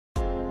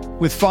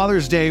With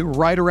Father's Day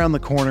right around the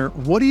corner,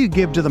 what do you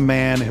give to the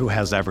man who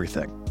has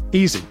everything?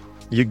 Easy.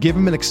 You give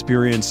him an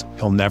experience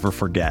he'll never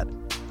forget.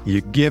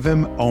 You give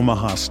him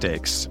Omaha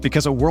Steaks,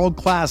 because a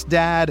world-class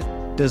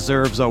dad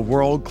deserves a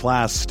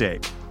world-class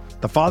steak.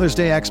 The Father's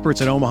Day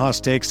experts at Omaha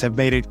Steaks have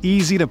made it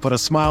easy to put a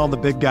smile on the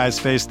big guy's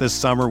face this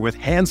summer with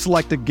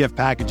hand-selected gift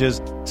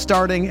packages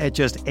starting at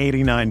just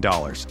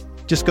 $89.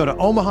 Just go to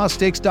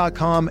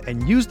omahasteaks.com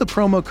and use the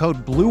promo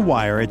code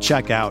BLUEWIRE at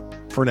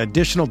checkout for an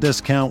additional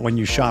discount when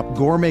you shop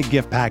gourmet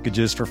gift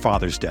packages for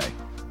Father's Day.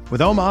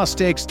 With Omaha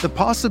Steaks, the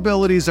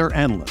possibilities are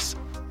endless.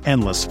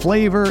 Endless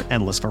flavor,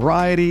 endless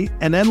variety,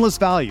 and endless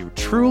value.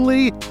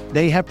 Truly,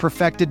 they have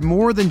perfected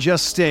more than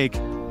just steak.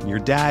 Your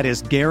dad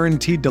is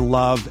guaranteed to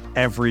love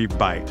every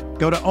bite.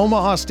 Go to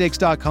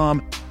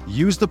omahasteaks.com,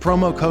 use the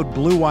promo code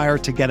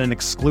BLUEWIRE to get an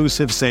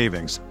exclusive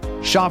savings.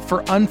 Shop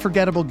for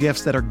unforgettable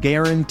gifts that are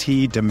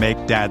guaranteed to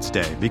make Dad's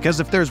Day. Because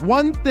if there's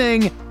one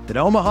thing that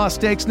Omaha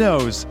Steaks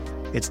knows,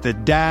 it's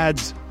that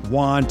dads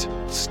want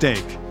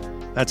steak.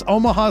 That's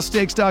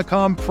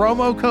omahasteaks.com,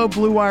 promo code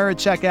BLUEWIRE at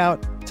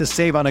checkout to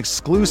save on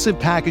exclusive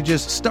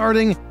packages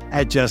starting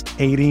at just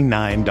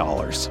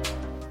 $89.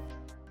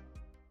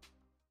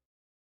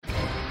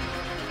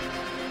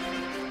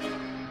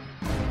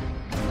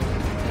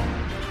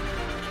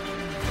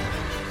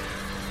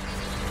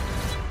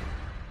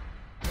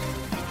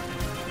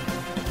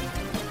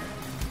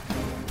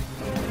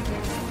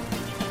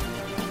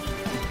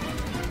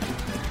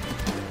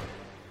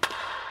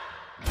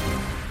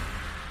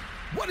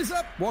 What is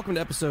up? Welcome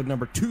to episode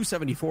number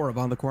 274 of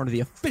On the Corner,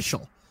 the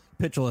official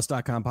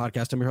Pitcherlist.com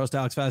podcast. I'm your host,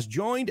 Alex Fast,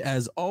 joined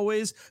as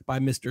always by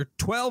Mr.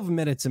 12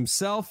 Minutes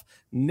himself,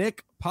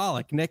 Nick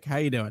Pollock. Nick, how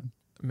you doing?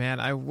 Man,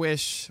 I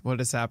wish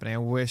what is happening. I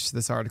wish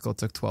this article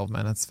took 12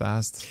 minutes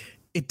fast.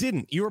 It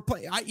didn't. You were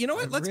playing. You know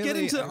what? Let's get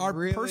into our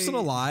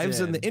personal lives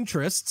and the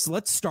interests.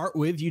 Let's start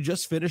with you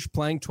just finished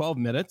playing 12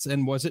 minutes,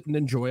 and was it an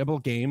enjoyable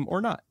game or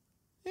not?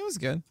 It was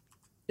good.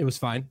 It was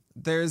fine.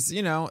 There's,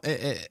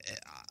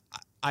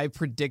 I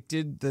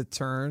predicted the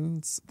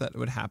turns that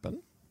would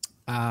happen.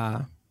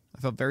 I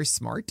felt very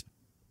smart.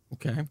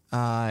 Okay.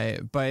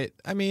 But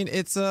I mean,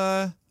 it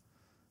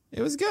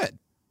was good.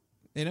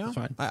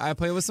 Fine. I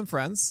played with some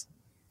friends,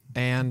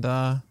 and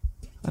had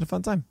a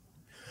fun time.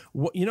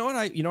 You know what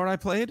I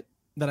played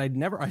that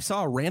I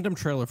saw a random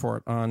trailer for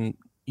it on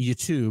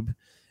YouTube,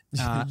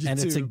 and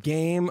it's a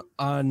game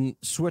on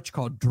Switch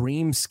called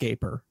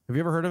Dreamscaper. Have you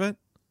ever heard of it?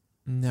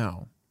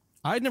 No.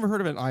 I'd never heard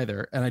of it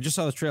either, and I just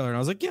saw this trailer and I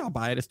was like, "Yeah, I'll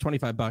buy it. It's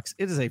 $25.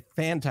 It is a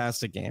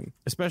fantastic game,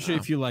 especially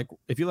if you like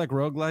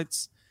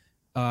roguelites.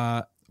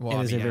 Well,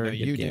 it is a very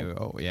good you game. do.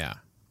 Oh yeah,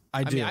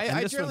 I do.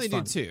 I generally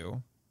do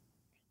too.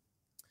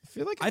 I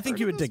feel like I think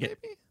you would dig it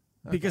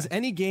because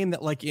any game that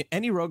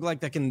any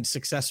roguelike that can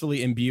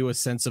successfully imbue a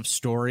sense of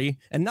story,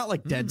 and not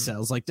like Dead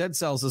Cells. Like Dead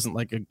Cells isn't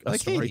like a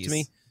story Hades. to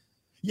me.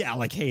 Yeah,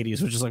 like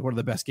Hades, which is like one of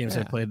the best games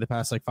I've played the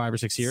past 5 or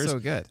 6 years. So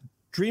good.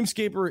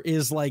 Dreamscaper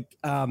is like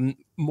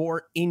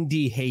more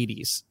indie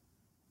Hades.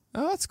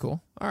 Oh, that's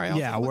cool. All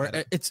right.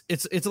 Where it's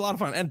a lot of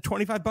fun, and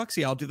 $25.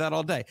 Yeah, I'll do that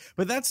all day.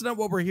 But that's not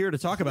what we're here to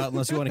talk about,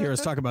 unless you want to hear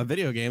us talk about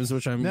video games,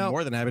 which I'm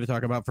more than happy to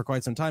talk about for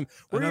quite some time.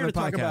 We're here to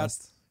talk about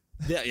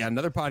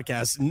another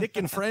podcast, Nick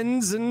and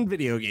Friends and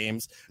Video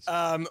Games.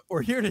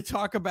 We're here to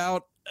talk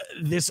about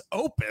this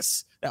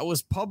opus that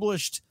was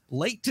published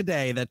late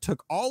today that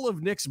took all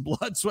of Nick's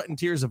blood, sweat, and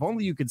tears. If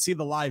only you could see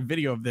the live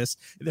video of this.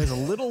 There's a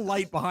little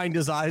light behind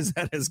his eyes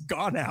that has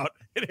gone out.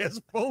 It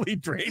has fully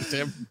drained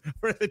him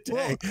for the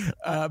day.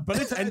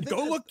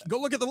 Go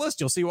look at the list.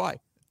 You'll see why.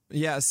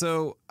 Yeah,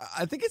 so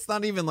I think it's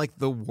not even like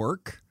the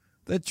work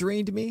that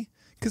drained me.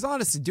 Because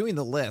honestly, doing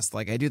the list,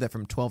 I do that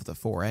from 12 to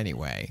 4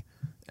 anyway,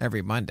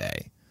 every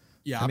Monday.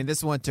 Yeah. I mean,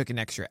 this one took an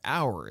extra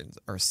hour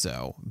or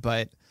so,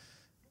 but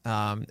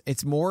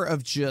it's more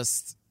of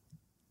just...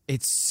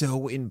 It's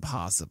so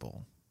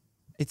impossible.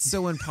 It's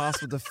so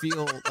impossible to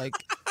feel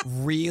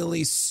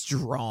really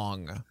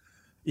strong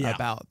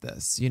about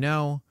this,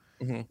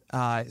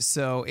 Mm-hmm.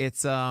 So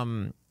it's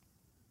oh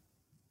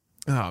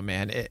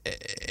man,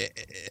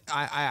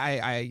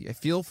 I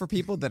feel for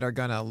people that are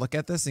gonna look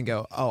at this and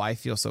go, oh, I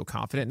feel so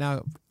confident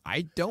now.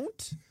 I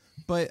don't,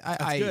 but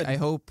I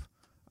hope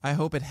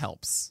it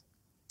helps.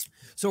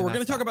 So we're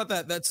going to talk about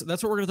that. That's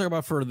what we're going to talk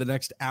about for the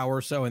next hour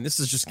or so. And this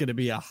is just going to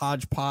be a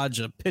hodgepodge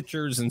of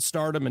pitchers and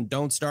start them and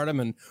don't start them.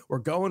 And we're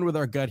going with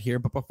our gut here.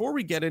 But before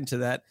we get into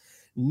that,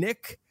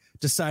 Nick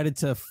decided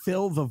to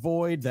fill the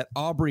void that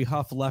Aubrey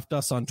Huff left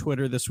us on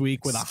Twitter this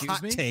week with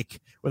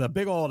a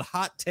big old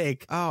hot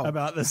take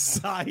about the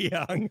Cy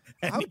Young.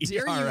 How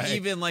dare you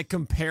even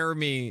compare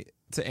me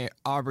to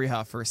Aubrey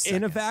Huff for a second.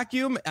 In a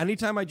vacuum,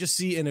 anytime I just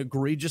see an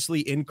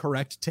egregiously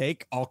incorrect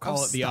take, I'll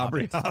call it the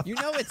Aubrey Huff. You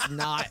know it's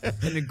not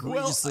an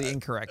egregiously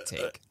incorrect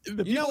take.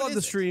 The people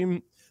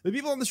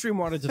on the stream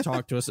wanted to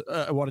talk to us,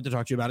 wanted to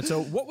talk to you about it.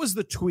 So what was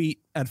the tweet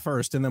at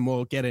first, and then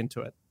we'll get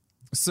into it.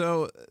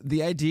 So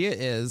the idea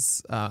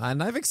is,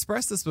 and I've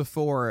expressed this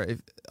before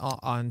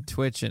on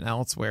Twitch and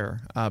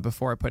elsewhere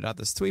before I put out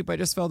this tweet, but I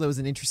just felt it was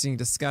an interesting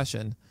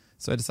discussion,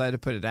 so I decided to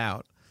put it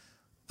out,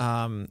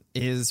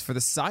 is for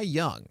the Cy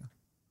Young.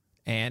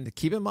 And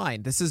keep in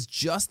mind, this is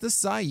just the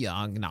Cy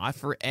Young, not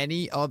for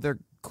any other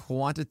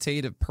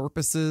quantitative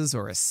purposes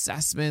or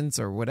assessments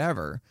or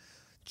whatever.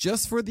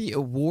 Just for the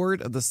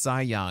award of the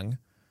Cy Young,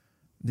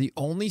 the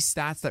only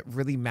stats that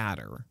really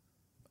matter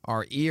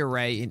are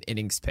ERA and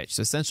innings pitched.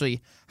 So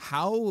essentially,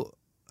 how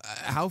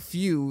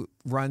few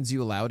runs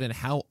you allowed and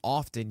how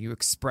often you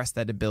express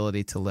that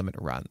ability to limit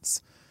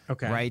runs.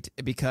 Okay. Right?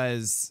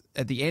 Because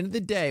at the end of the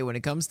day, when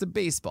it comes to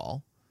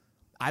baseball,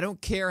 I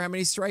don't care how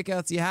many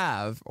strikeouts you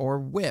have or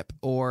whip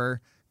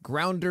or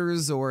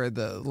grounders or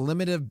the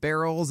limit of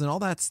barrels and all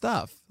that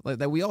stuff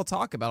that we all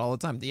talk about all the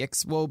time, the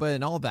xWOBA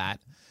and all that.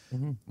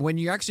 Mm-hmm. When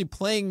you're actually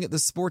playing the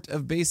sport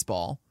of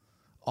baseball,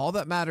 all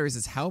that matters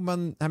is how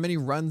many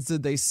runs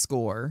did they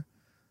score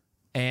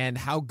and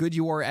how good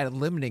you are at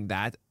limiting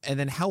that, and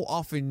then how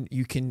often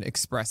you can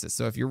express it.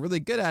 So if you're really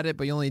good at it,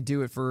 but you only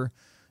do it for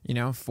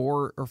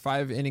 4 or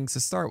 5 innings to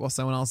start while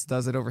someone else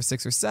does it over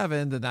 6 or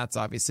 7, then that's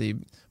obviously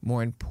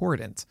more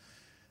important.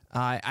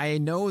 I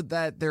know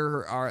that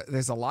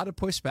there's a lot of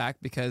pushback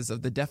because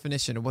of the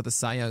definition of what the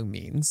Cy Young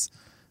means.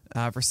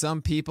 For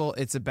some people,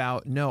 it's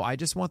about, no, I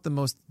just want the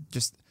most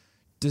just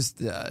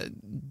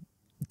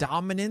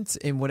dominant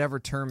in whatever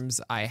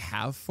terms I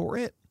have for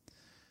it.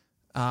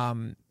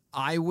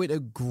 I would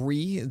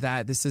agree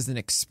that this is an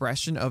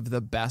expression of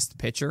the best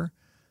pitcher.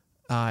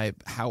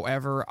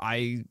 However,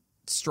 I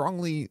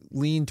strongly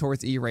lean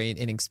towards ERA and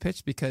innings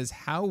pitched because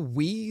how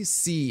we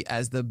see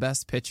as the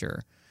best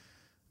pitcher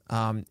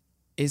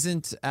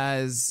isn't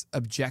as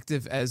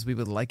objective as we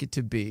would like it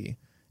to be.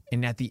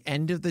 And at the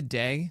end of the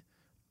day,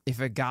 if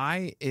a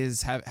guy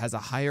has a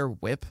higher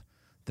whip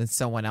than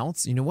someone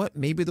else, you know what?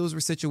 Maybe those were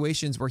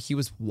situations where he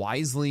was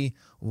wisely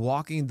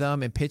walking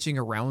them and pitching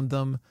around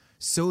them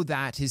so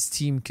that his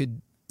team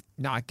could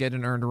not get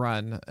an earned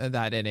run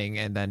that inning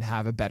and then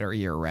have a better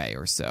ERA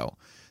or so.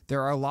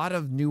 There are a lot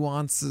of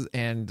nuances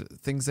and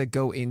things that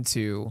go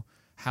into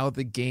how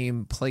the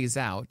game plays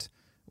out,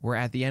 where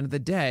at the end of the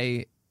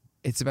day,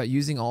 it's about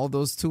using all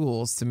those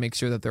tools to make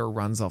sure that there are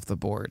runs off the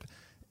board.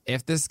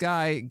 If this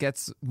guy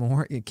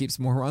keeps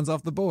more runs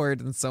off the board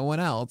than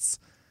someone else,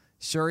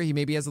 sure, he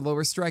maybe has a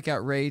lower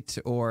strikeout rate,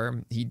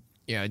 or he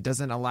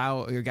doesn't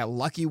allow, or got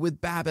lucky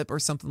with BABIP or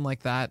something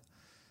like that.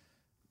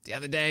 The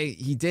other day,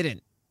 he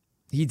didn't.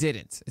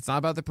 It's not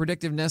about the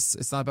predictiveness.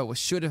 It's not about what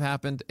should have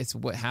happened. It's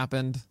what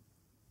happened.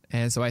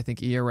 And so I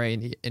think ERA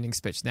and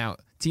innings pitched. Now,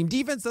 team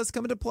defense does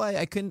come into play.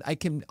 I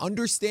can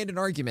understand an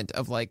argument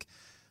of like,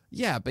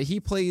 yeah, but he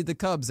played the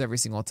Cubs every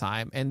single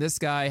time, and this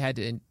guy had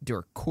to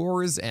endure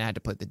Coors and had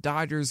to play the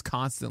Dodgers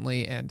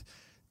constantly, and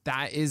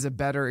that is a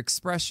better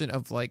expression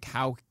of like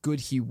how good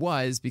he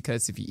was,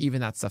 because if you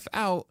even that stuff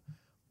out,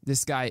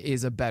 this guy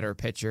is a better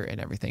pitcher and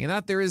everything. And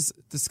that there is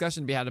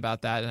discussion to be had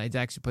about that, and I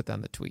actually put that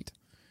in the tweet.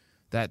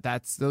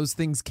 That's those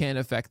things can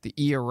affect the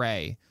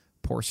ERA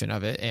portion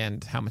of it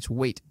and how much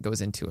weight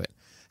goes into it.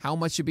 How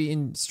much should be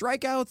in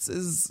strikeouts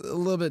is a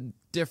little bit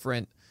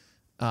different.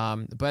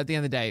 But at the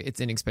end of the day, it's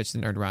innings pitched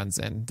and earned runs,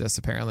 and this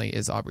apparently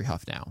is Aubrey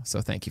Huff now.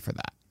 So thank you for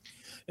that.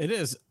 It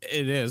is.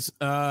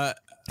 I'm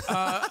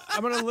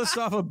going to list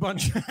off a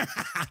bunch.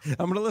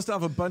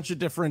 of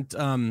different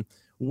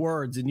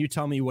words, and you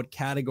tell me what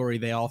category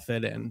they all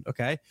fit in.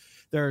 Okay.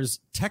 There's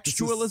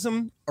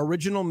textualism,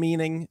 original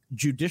meaning,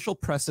 judicial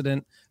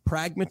precedent,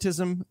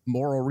 pragmatism,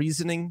 moral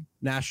reasoning,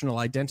 national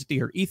identity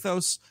or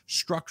ethos,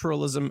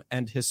 structuralism,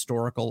 and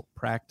historical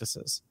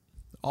practices.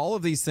 All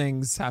of these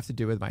things have to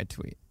do with my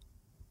tweet.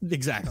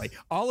 Exactly.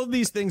 All of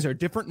these things are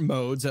different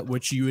modes at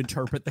which you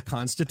interpret the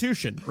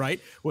Constitution,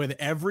 right? With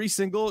every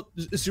single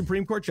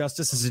Supreme Court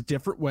justice is a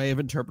different way of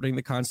interpreting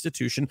the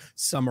Constitution.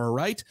 Some are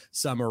right,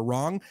 some are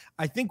wrong.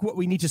 I think what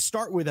we need to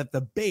start with at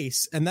the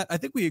base, and that I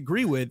think we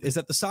agree with, is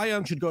that the Cy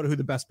Young should go to who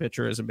the best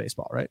pitcher is in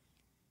baseball, right?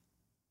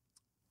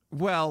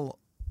 Well,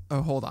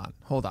 hold on.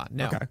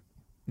 No. Okay.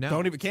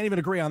 No. Can't even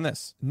agree on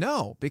this.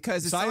 No,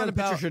 because it's Cy Young not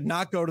about, pitcher should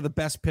not go to the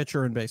best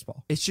pitcher in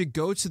baseball. It should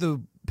go to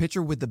the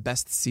pitcher with the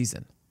best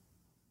season.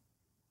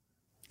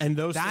 And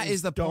those that things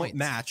is the don't point.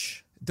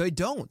 Match. They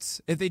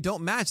don't. If they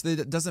don't match,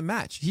 it doesn't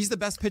match. He's the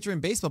best pitcher in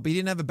baseball, but he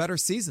didn't have a better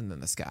season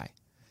than this guy.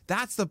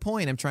 That's the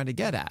point I'm trying to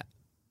get at.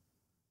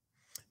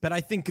 But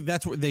I think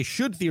that's what they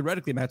should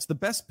theoretically match. The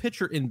best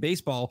pitcher in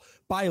baseball,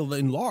 by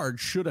and large,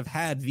 should have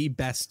had the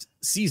best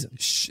season.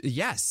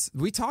 Yes,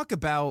 we talk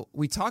about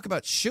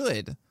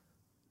should,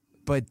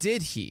 but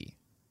did he?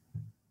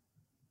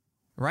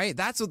 Right?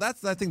 That's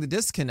I think the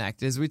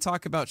disconnect is. We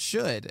talk about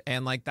should,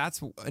 and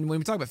and when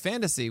we talk about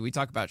fantasy, we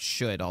talk about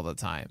should all the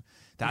time.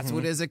 That's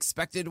what his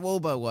expected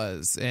WOBA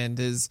was, and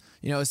his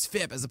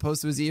FIP as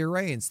opposed to his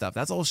ERA and stuff.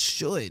 That's all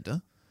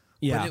should.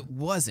 Yeah, but it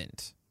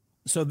wasn't.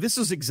 So this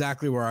is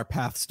exactly where our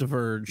paths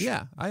diverge.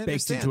 Yeah, I understand.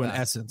 Baked into an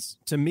essence.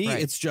 To me,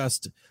 It's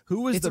just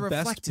who is the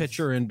best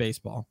pitcher in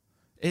baseball.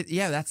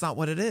 That's not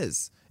what it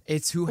is.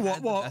 It's who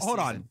had the best hold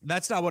season. on.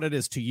 That's not what it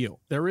is to you.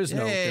 There is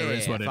what it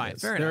is.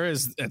 Fair there enough.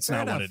 is. It's Fair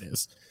not enough. what it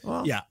is.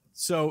 Well, yeah.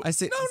 So I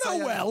say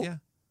well.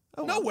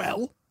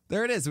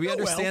 There it is. We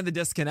understand the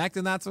disconnect,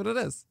 and that's what it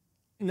is.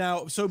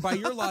 Now, so by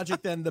your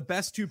logic, then the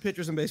best two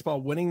pitchers in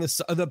baseball winning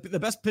the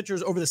best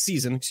pitchers over the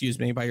season, excuse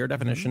me, by your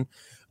definition,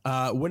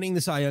 winning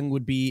the Cy Young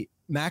would be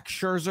Max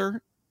Scherzer,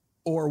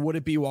 or would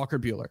it be Walker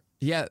Buehler?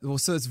 Yeah, well,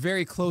 so it's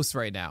very close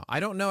right now. I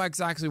don't know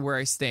exactly where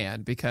I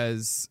stand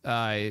because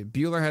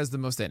Buehler has the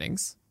most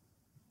innings.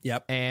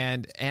 Yep,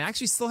 and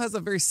actually still has a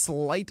very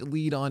slight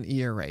lead on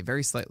ERA,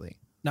 very slightly.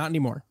 Not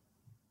anymore.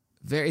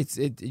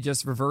 It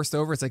just reversed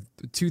over. It's like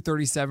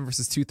 237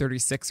 versus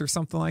 236 or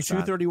something like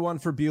 231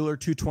 for Buehler,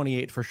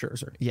 228 for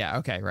Scherzer. Yeah,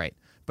 okay, right.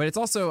 But it's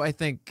also, I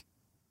think,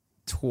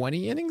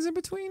 20 innings in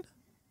between?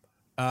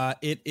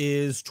 It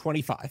is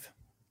 25.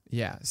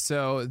 Yeah,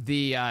 so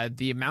the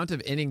amount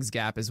of innings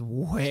gap is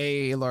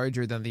way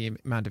larger than the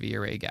amount of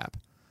ERA gap.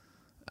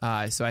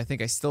 So I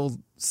think I still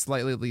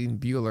slightly lean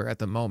Buehler at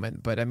the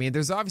moment. But, I mean,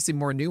 there's obviously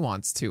more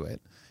nuance to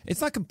it.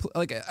 It's not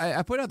like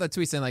I put out that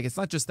tweet saying, like, it's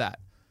not just that.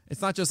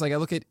 It's not just like I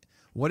look at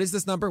what is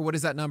this number? What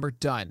is that number?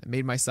 Done.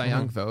 Made my Cy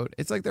Young vote.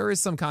 It's like there is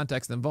some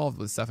context involved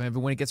with stuff. And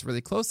when it gets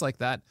really close like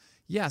that,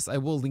 yes, I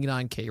will lean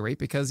on K-rate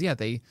because, yeah,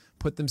 they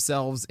put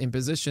themselves in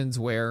positions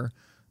where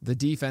the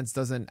defense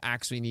doesn't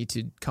actually need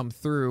to come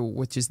through,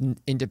 which is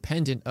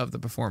independent of the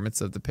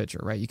performance of the pitcher,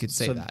 right? You could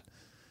say that.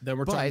 Then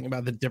we're talking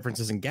about the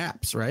differences in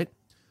gaps, right?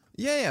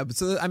 Yeah. But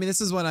so, I mean,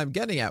 this is what I'm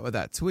getting at with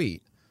that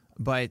tweet.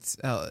 But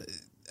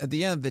at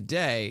the end of the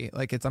day,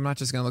 like I'm not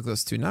just going to look at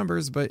those two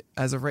numbers, but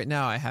as of right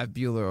now, I have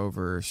Buehler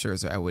over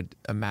Scherzer. I would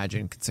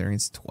imagine, considering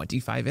it's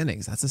 25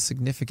 innings, that's a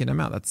significant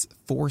amount. That's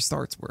 4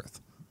 starts worth.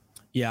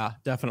 Yeah,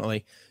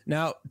 definitely.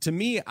 Now, to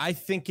me, I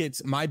think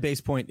my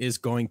base point is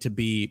going to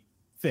be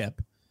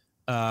FIP.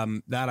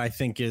 That I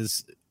think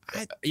is,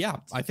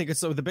 I think it's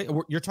so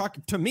you're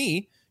talking to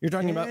me. You're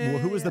talking about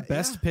who is the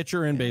best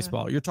pitcher in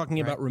baseball. You're talking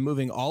about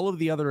removing all of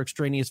the other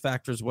extraneous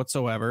factors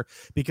whatsoever,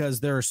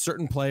 because there are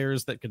certain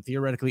players that could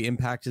theoretically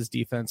impact his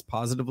defense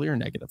positively or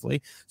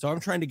negatively. So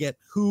I'm trying to get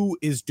who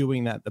is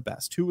doing that the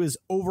best, who is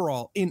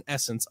overall, in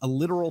essence, a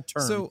literal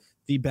term,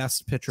 the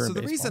best pitcher in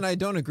baseball. So the reason I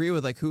don't agree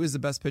with like who is the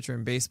best pitcher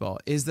in baseball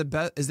is the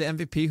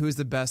MVP who is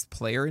the best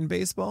player in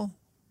baseball.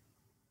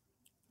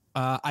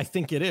 I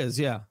think it is,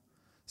 yeah.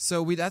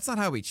 So that's not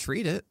how we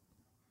treat it.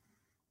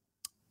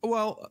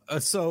 Well,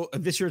 so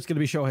this year it's going to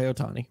be Shohei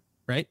Ohtani,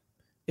 right?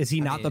 Is he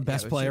not the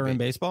best player in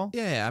baseball?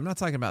 Yeah, I'm not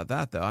talking about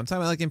that though. I'm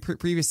talking about like in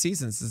previous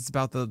seasons. It's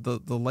about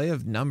the lay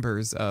of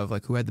numbers of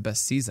like who had the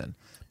best season.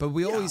 But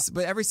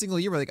but every single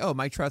year we're like, oh,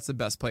 Mike Trout's the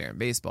best player in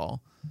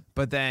baseball.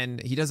 But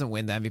then he doesn't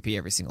win the MVP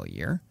every single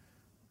year.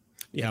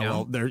 Yeah,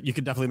 well, you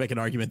could definitely make an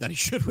argument that he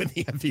should win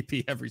the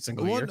MVP every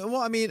single year.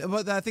 Well, I mean,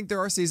 but I think there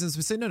are seasons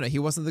we say no, he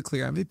wasn't the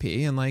clear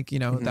MVP, and like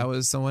that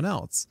was someone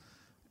else.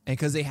 And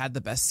because they had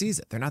the best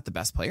season, they're not the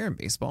best player in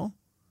baseball,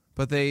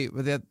 but they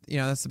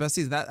that's the best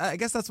season. I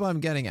guess that's what I'm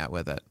getting at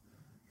with it.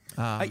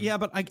 Yeah,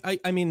 but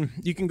I mean,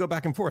 you can go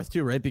back and forth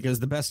too, right? Because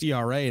the best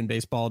ERA in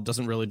baseball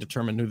doesn't really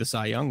determine who the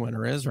Cy Young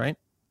winner is, right?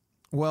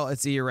 Well,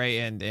 it's ERA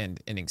and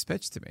innings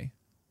pitched to me.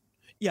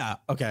 Yeah,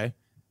 okay,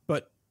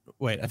 but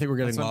wait, I think we're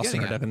getting lost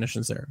in our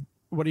definitions there.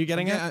 What are you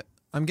getting at?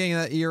 I'm getting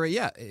that ERA.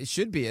 Yeah, it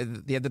should be.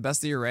 They have the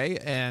best ERA,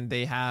 and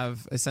they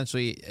have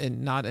essentially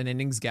not an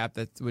innings gap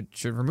that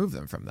should remove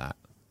them from that.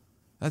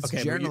 That's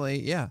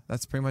generally,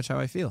 that's pretty much how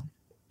I feel.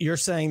 You're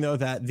saying, though,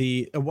 that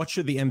what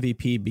should the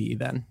MVP be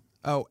then?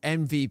 Oh,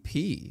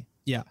 MVP.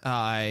 Yeah.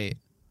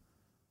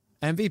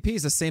 MVP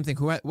is the same thing.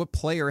 What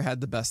player had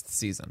the best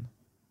season?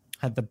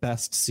 Had the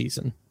best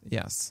season.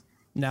 Yes.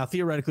 Now,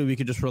 theoretically, we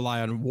could just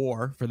rely on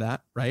WAR for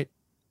that, right?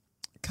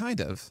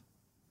 Kind of.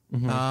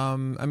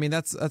 Mm-hmm. I mean,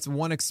 that's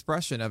one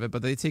expression of it,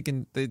 but they take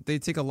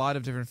a lot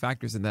of different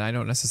factors in that. I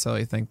don't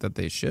necessarily think that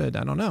they should.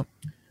 I don't know.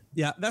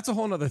 Yeah, that's a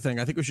whole other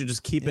thing. I think we should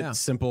just keep it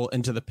simple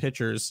into the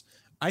pitchers.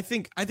 I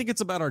think it's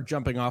about our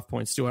jumping off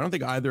points too. I don't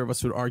think either of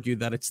us would argue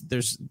that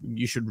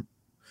you should.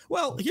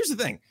 Well, here's the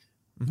thing.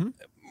 Mm-hmm.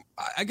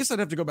 I guess I'd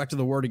have to go back to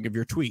the wording of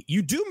your tweet.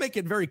 You do make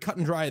it very cut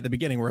and dry at the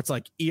beginning, where it's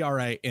like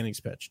ERA, innings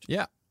pitched.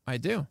 Yeah, I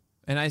do.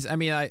 And I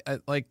mean,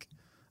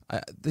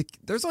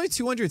 there's only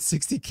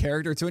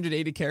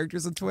 280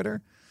 characters on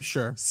Twitter.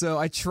 Sure. So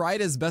I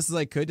tried as best as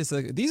I could to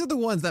say these are the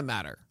ones that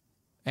matter.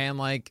 And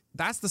like,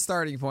 that's the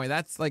starting point.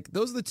 That's like,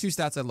 those are the two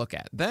stats I look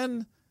at.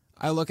 Then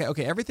I look at,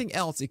 okay, everything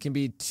else, it can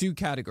be 2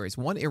 categories.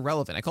 One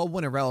irrelevant. I call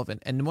one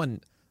irrelevant and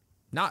one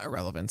not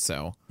irrelevant.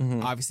 So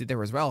obviously there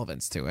was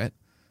relevance to it.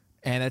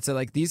 And it's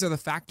like, these are the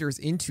factors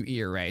into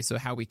ERA. So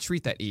how we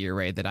treat that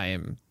ERA that I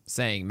am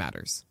saying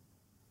matters.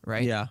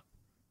 Right? Yeah.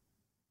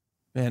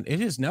 Man,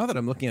 it is, now that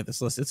I'm looking at this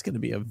list, it's going to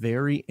be a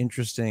very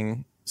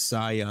interesting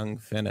Cy Young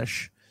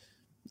finish.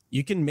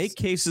 You can make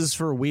cases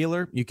for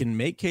Wheeler. You can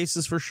make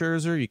cases for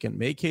Scherzer. You can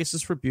make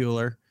cases for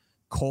Buehler.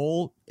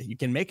 Cole, you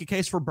can make a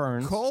case for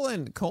Burns. Cole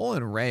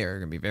and Ray are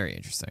going to be very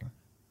interesting.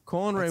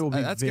 Cole and Ray will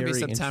be that's very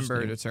going to be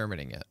September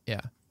determining it.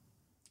 Yeah.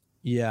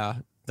 Yeah,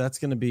 that's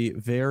going to be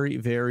very,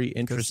 very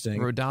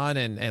interesting. Rodon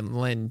and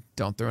Lynn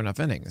don't throw enough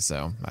innings,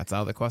 so that's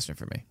out of the question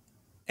for me.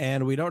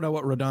 And we don't know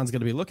what Rodon's going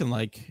to be looking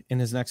like in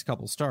his next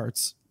couple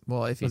starts.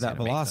 Well, if he's that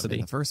velocity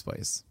in the first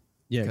place.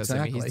 Yeah, because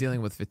exactly. I mean, he's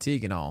dealing with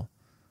fatigue and all.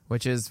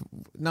 which is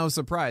no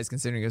surprise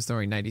considering he was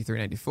throwing 93,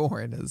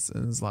 94 in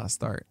his last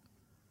start.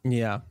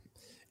 Yeah.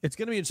 It's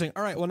going to be interesting.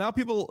 All right. Well, now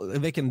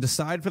they can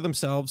decide for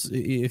themselves.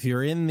 If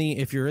you're in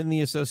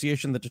the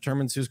association that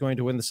determines who's going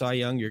to win the Cy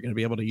Young, you're going to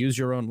be able to use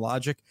your own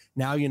logic.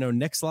 Now you know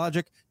Nick's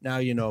logic. Now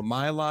you know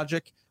my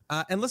logic.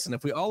 And listen,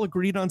 if we all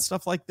agreed on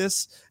stuff like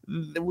this,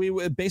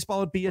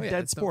 baseball would be a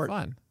dead sport.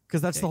 Fun.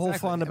 Because that's the whole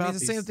fun about it.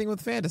 It's the same thing with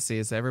fantasy.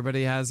 Is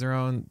everybody has their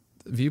own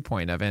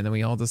viewpoint of it, and then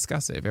we all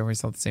discuss it. If everybody's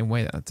felt the same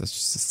way, that's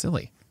just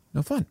silly.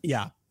 No fun.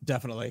 Yeah,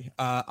 definitely.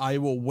 I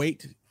will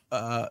wait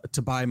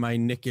to buy my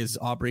Nick is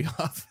Aubrey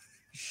Huff.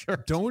 Sure.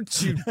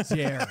 Don't you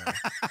dare.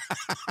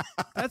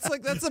 That's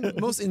the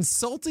most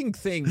insulting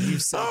thing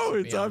you've said. Oh,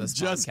 to me on this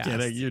just podcast.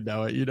 kidding. You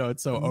know it. You know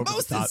it's so over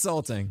most the top.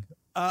 insulting.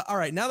 All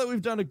right, now that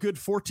we've done a good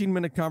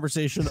 14-minute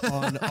conversation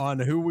on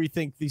who we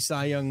think the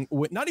Cy Young,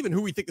 not even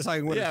who we think the Cy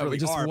Young winners really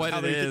just are, what but how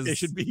it they think is. they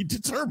should be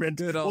determined.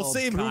 We'll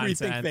save who we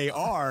think they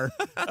are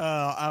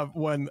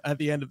when at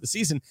the end of the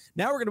season.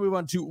 Now we're going to move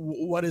on to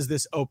what is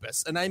this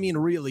opus, and I mean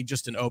really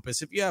just an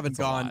opus. If you haven't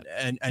gone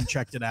and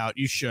checked it out,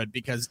 you should,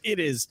 because it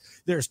is.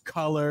 There's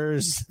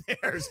colors,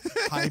 there's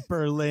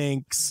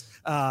hyperlinks,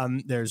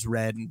 there's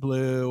red and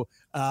blue.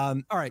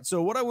 All right,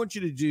 so what I want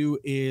you to do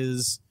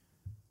is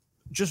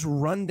just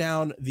run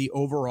down the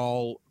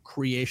overall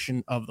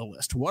creation of the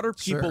list. What are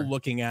people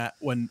looking at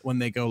when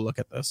they go look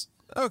at this?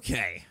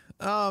 Okay.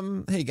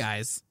 Hey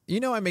guys,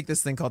 I make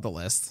this thing called the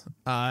list,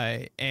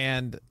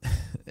 and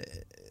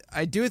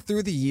I do it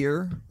through the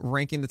year,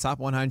 ranking the top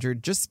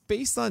 100 just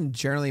based on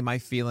generally my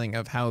feeling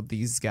of how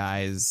these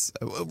guys,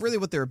 really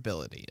what their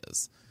ability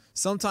is.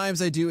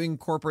 Sometimes I do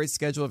incorporate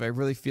schedule if I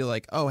really feel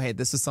like, oh, hey,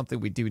 this is something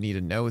we do need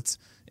a note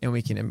and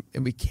we can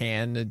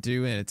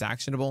do and it's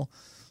actionable.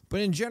 But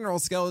in general,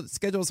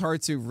 schedule is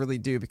hard to really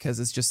do because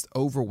it's just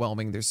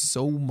overwhelming. There's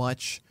so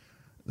much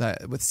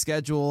that with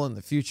schedule and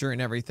the future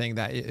and everything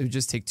that it would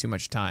just take too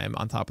much time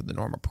on top of the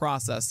normal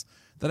process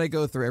that I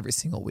go through every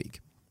single week.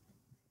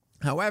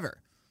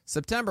 However,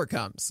 September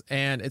comes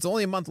and it's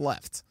only a month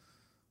left,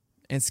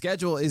 and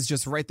schedule is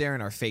just right there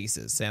in our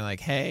faces saying like,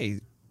 hey,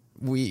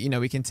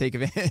 we can take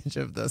advantage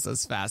of this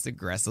as fast,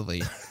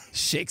 aggressively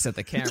shakes at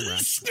the camera.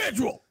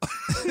 Schedule.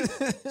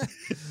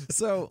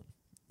 So,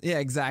 yeah,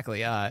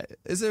 exactly.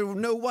 Is it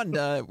no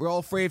wonder we're all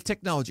afraid of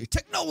technology?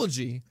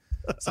 Technology.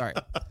 Sorry.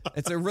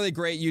 It's a really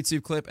great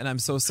YouTube clip, and I'm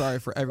so sorry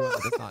for everyone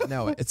that does not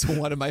know it. It's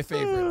one of my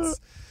favorites.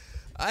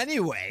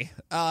 Anyway,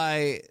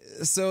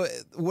 so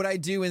what I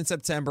do in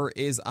September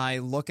is I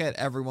look at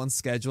everyone's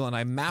schedule and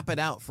I map it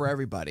out for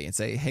everybody and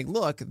say, hey,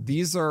 look,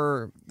 these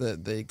are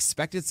the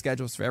expected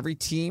schedules for every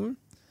team.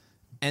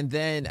 And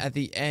then at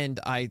the end,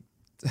 I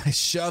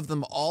shove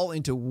them all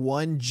into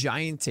one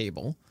giant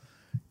table.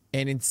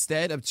 And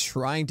instead of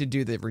trying to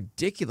do the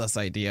ridiculous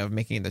idea of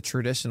making the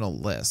traditional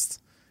list,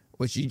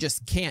 which you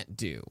just can't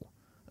do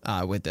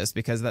with this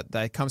because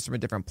that comes from a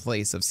different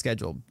place of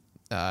schedule,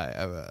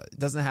 it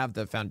doesn't have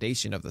the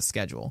foundation of the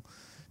schedule.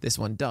 This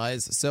one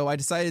does. So I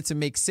decided to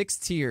make 6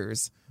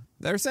 tiers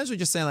that are essentially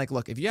just saying like,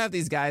 look, if you have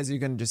these guys, you're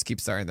going to just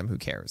keep starting them. Who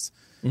cares?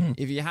 Mm-hmm.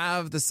 If you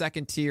have the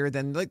second tier,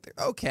 then like,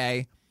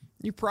 okay,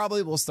 you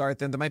probably will start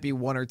them. There might be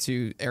 1 or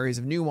 2 areas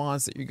of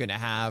nuance that you're going to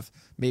have.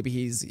 Maybe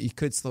he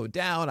could slow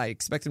down. I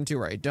expect him to,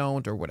 or I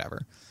don't, or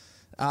whatever.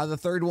 The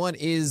third one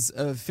is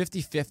a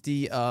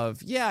 50-50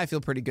 of, yeah, I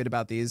feel pretty good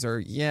about these, or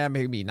yeah,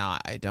 maybe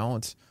not, I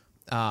don't.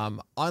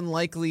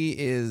 Unlikely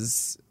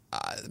is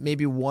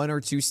maybe 1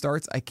 or 2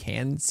 starts I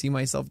can see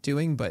myself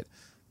doing, but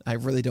I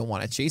really don't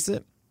want to chase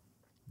it.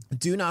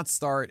 Do not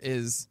start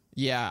is,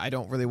 yeah, I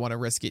don't really want to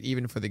risk it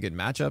even for the good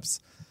matchups.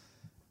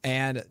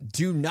 And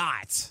do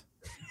not.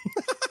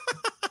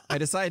 I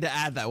decided to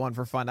add that one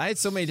for fun. I had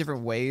so many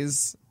different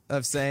ways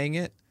of saying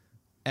it.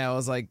 And I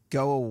was like,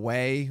 go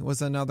away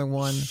was another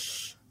one.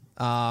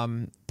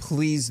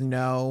 Please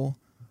no.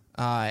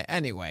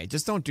 Anyway,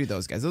 just don't do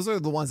those guys. Those are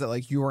the ones that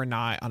like you are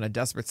not on a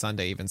desperate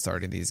Sunday even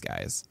starting these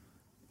guys.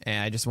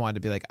 And I just wanted to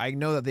be like, I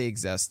know that they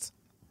exist,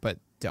 but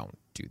don't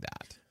do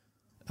that.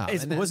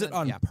 Was it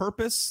on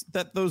purpose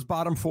that those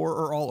bottom 4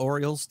 are all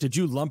Orioles? Did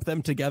you lump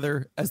them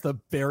together as the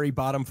very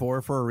bottom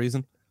 4 for a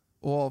reason?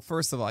 Well,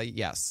 first of all,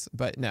 yes,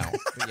 but no,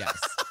 but yes.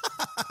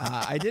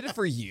 I did it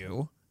for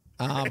you.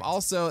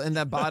 Also, in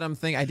that bottom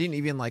thing, I didn't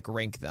even like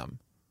rank them.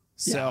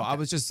 So yeah,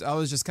 okay. I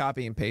was just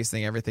copying and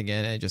pasting everything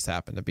in, and it just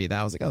happened to be that.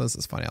 I was like, oh, this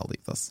is funny. I'll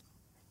leave this.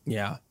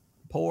 Yeah.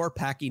 Poor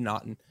Packy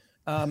Naughton.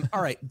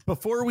 All right.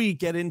 Before we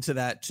get into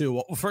that, too,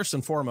 well, first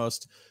and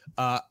foremost,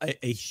 a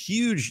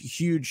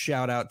huge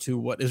shout out to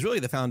what is really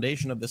the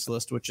foundation of this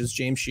list, which is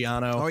James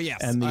Schiano. Oh,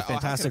 yes. And the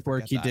fantastic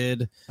work he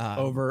did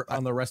over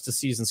on the rest of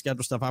season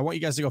schedule stuff. I want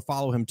you guys to go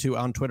follow him, too,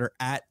 on Twitter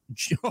at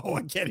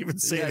I can't even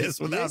say this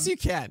without. Yes, you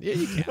can. Yeah,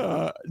 you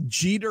can.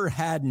 Jeter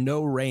had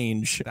no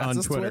range. That's on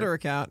his Twitter. Twitter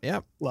account.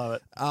 Yep. Love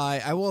it.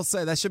 I will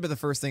say that should be the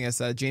first thing I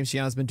said. James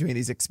Schiano's been doing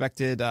these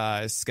expected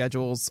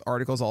schedules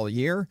articles all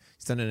year.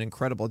 He's done an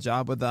incredible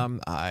job with them.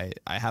 I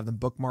have them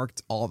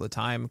bookmarked all the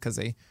time because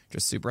they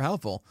just super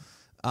helpful.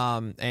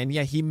 And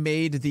yeah, he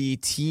made the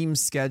team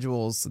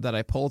schedules that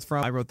I pulled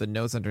from. I wrote the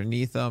notes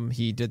underneath them.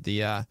 He did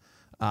the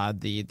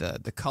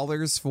the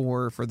colors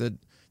for the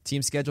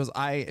team schedules.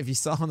 If you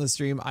saw on the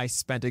stream, I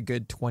spent a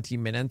good 20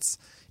 minutes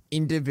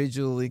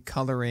individually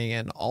coloring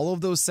in all of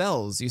those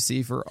cells you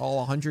see for all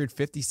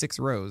 156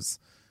 rows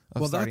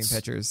of starting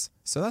pitchers.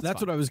 So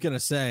that's what I was going to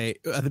say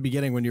at the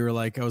beginning when you were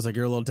like, I was like,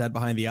 you're a little dead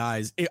behind the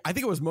eyes. I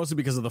think it was mostly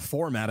because of the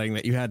formatting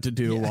that you had to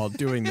do while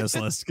doing this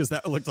list, because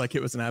that looked like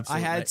it was an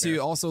absolute nightmare. To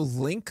also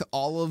link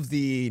all of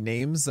the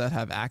names that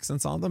have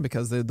accents on them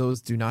because those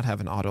do not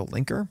have an auto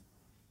linker.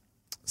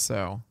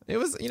 So it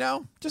was,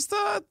 just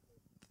the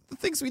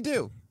things we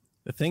do.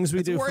 The things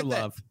we do for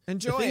love.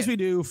 Enjoy the things we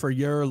do for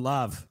your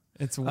love.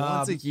 It's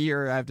once a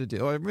year I have to do,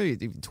 or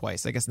maybe even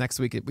twice. I guess next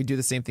week we do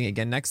the same thing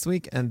again next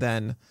week, and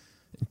then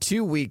in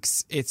 2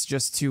 weeks it's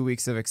just 2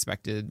 weeks of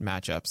expected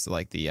matchups,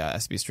 like the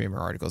SB Streamer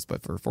articles,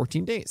 but for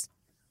 14 days.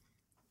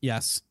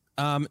 Yes.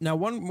 Now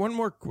one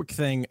more quick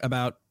thing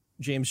about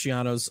James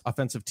Shiano's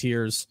offensive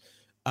tiers.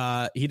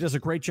 He does a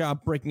great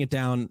job breaking it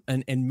down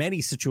in many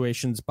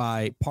situations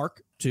by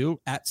park too.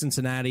 At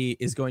Cincinnati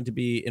is going to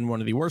be in one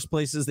of the worst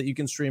places that you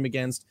can stream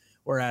against,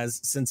 whereas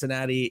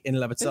Cincinnati in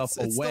and of itself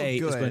it's away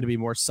is going to be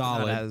more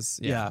solid.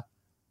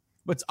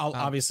 But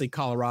obviously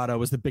Colorado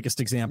was the biggest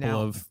example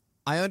of.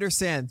 I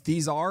understand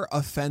these are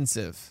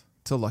offensive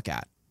to look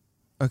at.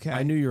 Okay,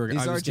 I knew you were.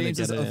 These are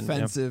James's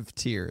offensive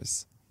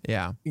tiers.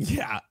 Yeah.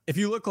 Yeah. If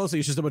you look closely,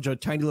 it's just a bunch of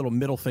tiny little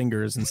middle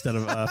fingers instead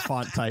of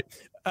font type.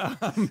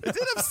 It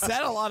did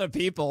upset a lot of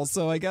people,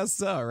 so I guess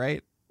so,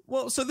 right?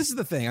 Well, so this is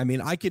the thing. I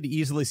mean, I could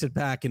easily sit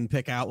back and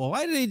pick out, well,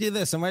 why did he do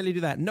this and why did he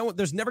do that? No,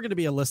 there's never going to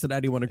be a list that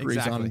anyone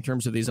agrees on in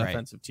terms of these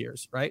offensive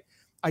tiers, right?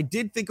 I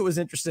did think it was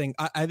interesting.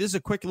 This is a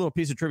quick little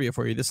piece of trivia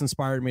for you. This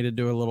inspired me to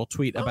do a little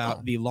tweet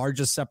about the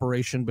largest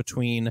separation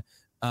between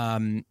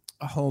home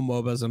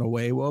WOBAs and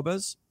away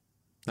WOBAs.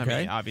 Okay? I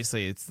mean,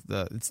 obviously,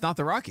 it's not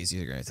the Rockies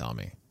you're going to tell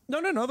me.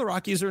 No. The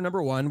Rockies are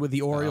number one with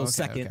the Orioles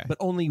second, but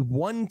only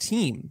one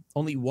team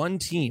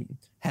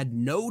had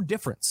no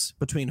difference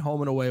between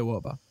home and away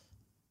WOBA.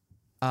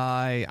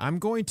 I'm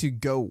going to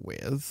go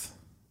with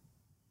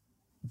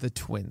the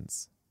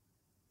Twins.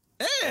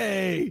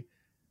 Hey!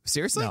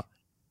 Seriously? No.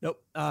 Nope.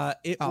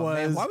 It was.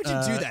 Man, why would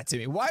you do that to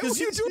me? Why would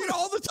you do it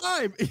all the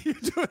time? You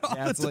do it all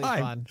the time.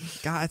 Really fun.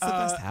 God, it's the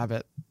best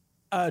habit.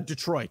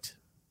 Detroit.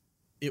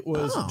 It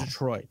was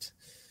Detroit.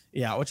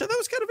 Yeah, which I thought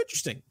was kind of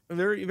interesting.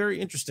 Very, very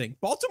interesting.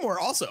 Baltimore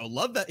also.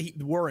 Love that he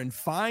were in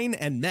fine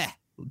and meh.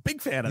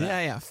 Big fan of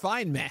that. Yeah.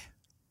 Fine meh.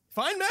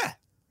 Fine meh.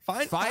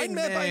 Fine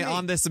meh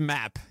on this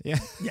map. Yeah.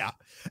 Yeah.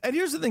 And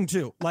here's the thing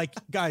too. Like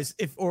guys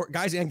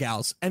and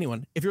gals,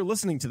 anyone, if you're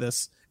listening to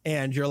this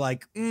and you're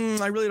like,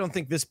 I really don't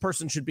think this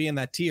person should be in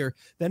that tier,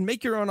 then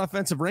make your own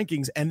offensive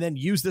rankings and then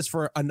use this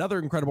for another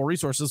incredible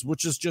resources,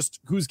 which is just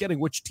who's getting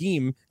which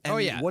team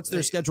and what's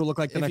their schedule look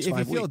like the next 5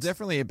 weeks. If you feel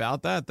differently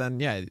about that, then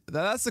yeah,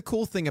 that's the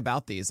cool thing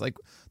about these. Like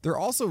there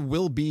also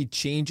will be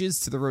changes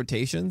to the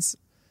rotations.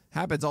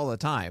 Happens all the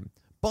time.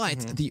 But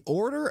the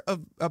order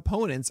of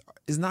opponents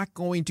is not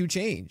going to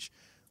change.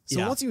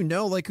 So once you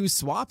know like who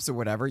swaps or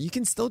whatever, you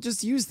can still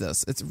just use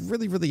this. It's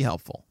really, really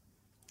helpful.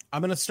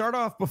 I'm going to start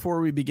off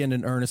before we begin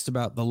in earnest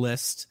about the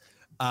list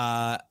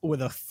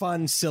with a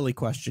fun, silly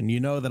question. You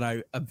know that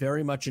I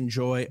very much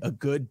enjoy a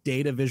good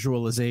data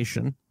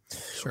visualization.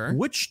 Sure.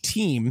 Which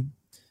team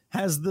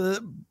has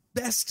the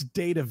best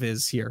data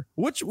viz here?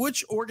 Which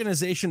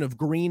organization of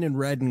green and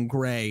red and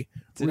gray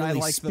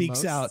really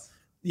speaks out?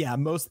 Yeah,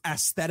 most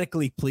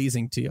aesthetically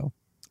pleasing to you.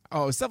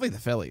 Oh, it's definitely the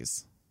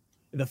Phillies.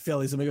 The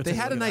Phillies. They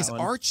had a nice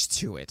arch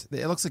to it.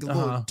 It looks like a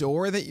little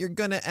door that you're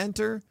going to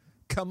enter.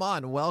 Come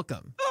on,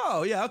 welcome.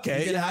 Oh, yeah,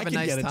 okay. Yeah, I can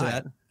get into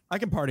that. I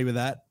can party with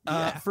that.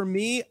 For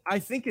me, I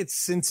think it's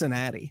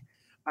Cincinnati.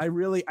 I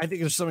think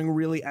there's something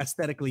really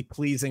aesthetically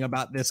pleasing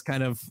about this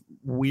kind of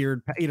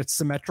weird,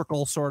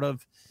 symmetrical sort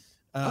of.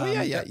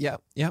 Yeah.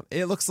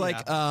 It looks like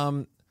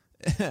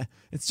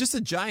it's just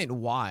a giant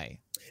Y.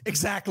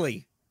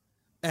 Exactly.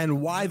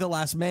 And Why the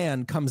Last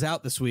Man comes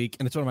out this week,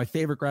 and it's one of my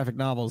favorite graphic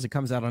novels. It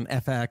comes out on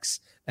FX.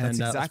 And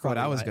that's exactly what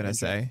I was going to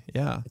say.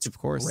 Yeah, it's of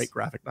course great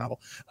graphic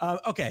novel.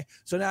 Okay,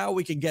 so now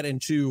we can get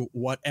into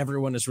what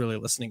everyone is really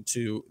listening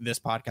to this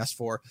podcast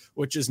for,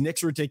 which is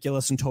Nick's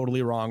ridiculous and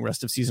totally wrong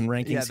rest of season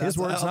rankings. Yeah, his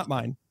words, not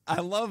mine.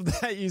 I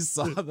love that you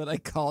saw that I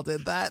called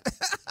it that.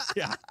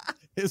 Yeah,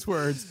 his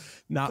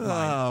words, not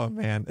mine. Oh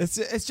man, it's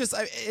just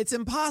it's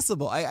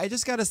impossible. I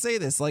just got to say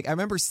this. Like I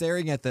remember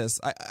staring at this.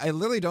 I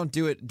literally don't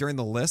do it during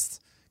the list.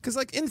 Because,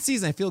 like, in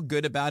season, I feel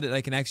good about it. I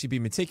can actually be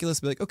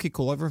meticulous, be like, okay,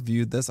 cool, I've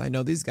reviewed this. I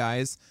know these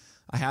guys.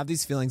 I have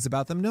these feelings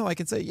about them. No, I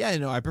can say, yeah,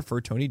 no, I prefer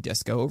Tony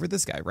Disco over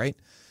this guy, right?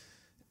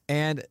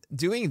 And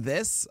doing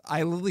this,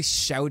 I literally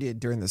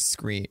shouted during the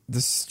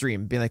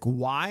stream, being like,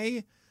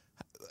 why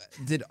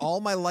did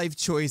all my life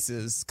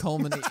choices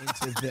culminate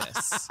into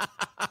this?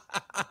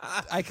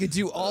 I could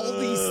do all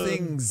these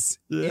things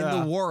in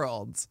the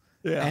world,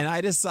 and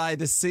I decide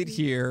to sit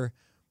here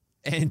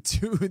and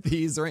do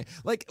these,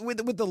 like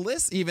with the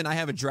list, even I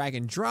have a drag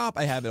and drop.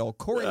 I have it all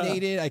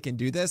coordinated. I can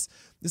do this.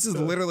 This is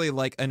literally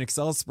like an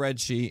Excel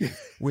spreadsheet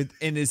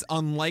in this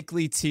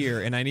unlikely tier,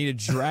 and I need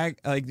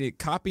to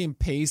copy and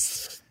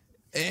paste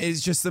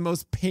is just the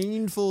most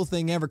painful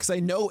thing ever because I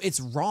know it's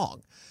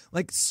wrong.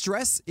 Like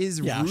stress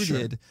is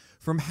rooted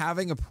from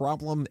having a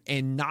problem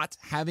and not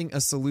having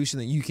a solution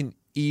that you can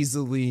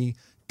easily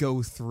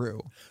go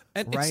through.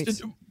 And right?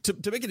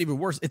 To make it even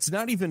worse, it's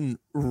not even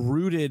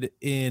rooted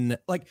in,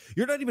 like,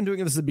 you're not even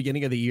doing this at the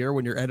beginning of the year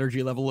when your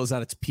energy level is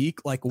at its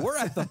peak. Like, we're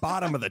at the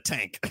bottom of the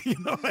tank. You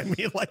know what I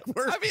mean? Like,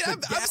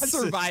 I'm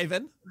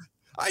surviving.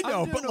 I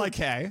know, but like,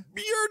 okay,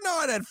 you're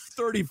not at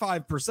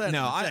 35%.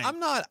 No,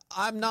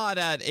 I'm not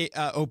at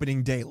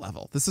opening day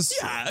level. This is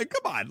come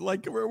on,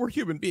 like we're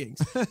human beings.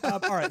 All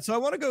right, so I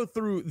want to go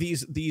through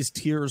these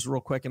tiers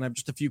real quick, and I have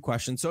just a few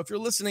questions. So if you're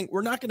listening,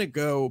 we're not going to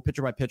go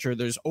pitcher by pitcher.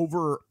 There's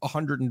over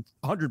 100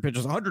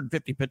 pitchers,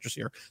 150 pitchers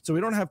here, so we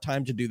don't have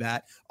time to do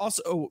that.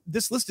 Also,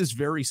 this list is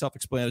very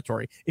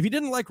self-explanatory. If you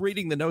didn't like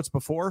reading the notes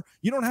before,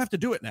 you don't have to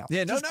do it now.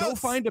 Yeah, just go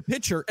find a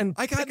pitcher and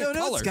I got pick no a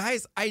notes, color.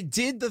 guys. I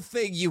did the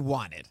thing you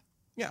wanted.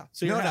 Yeah,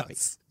 so you're happy.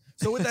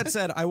 So with that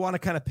said, I want to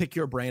kind of pick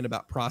your brain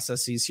about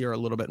processes here a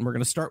little bit, and we're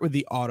going to start with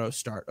the auto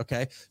start,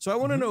 okay? So I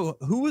want to know,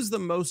 who was the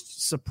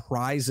most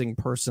surprising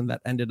person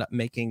that ended up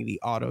making the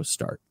auto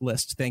start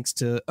list thanks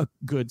to a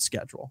good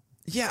schedule?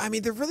 Yeah, I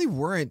mean, there really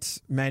weren't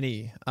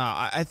many.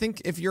 I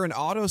think if you're an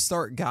auto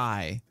start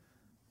guy,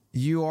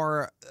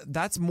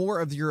 that's more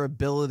of your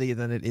ability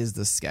than it is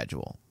the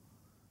schedule.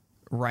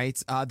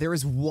 Right. There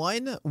is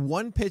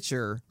one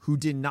pitcher who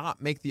did not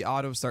make the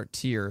auto start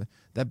tier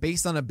that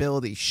based on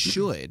ability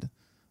should,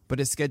 but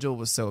his schedule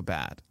was so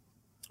bad.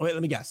 Wait,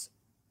 let me guess.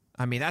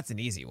 I mean, that's an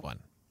easy one.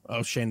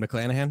 Oh, Shane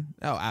McClanahan?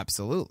 Oh,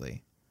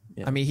 absolutely.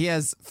 Yeah. I mean, he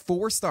has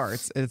 4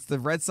 starts. It's the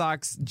Red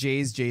Sox,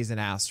 Jays, and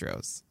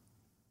Astros.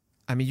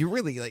 I mean,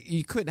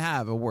 you couldn't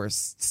have a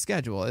worse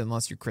schedule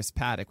unless you're Chris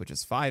Paddock, which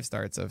is 5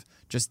 starts of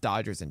just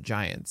Dodgers and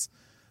Giants.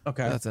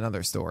 Okay. That's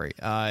another story.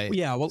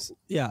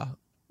 Yeah.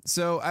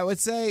 So I would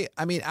say,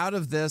 I mean, out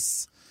of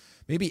this,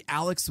 maybe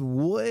Alex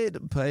Wood,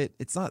 but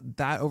it's not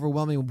that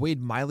overwhelming. Wade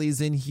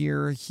Miley's in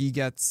here. He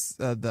gets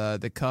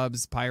the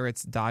Cubs,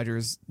 Pirates,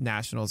 Dodgers,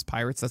 Nationals,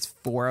 Pirates. That's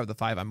 4 out of the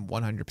 5 I'm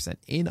 100%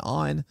 in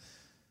on.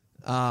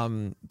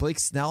 Blake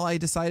Snell, I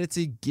decided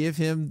to give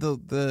him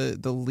the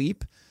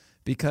leap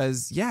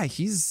because, yeah,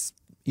 he's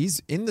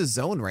in the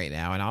zone right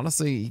now. And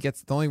honestly, he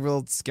gets the only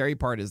real scary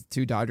part is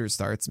 2 Dodgers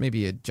starts,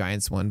 maybe a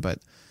Giants one, but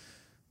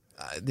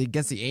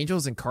against the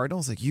Angels and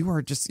Cardinals, like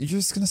you're just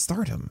going to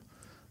start him.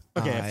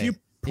 Okay, a few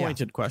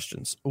pointed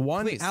questions.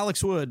 One, please.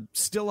 Alex Wood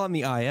still on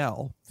the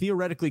IL.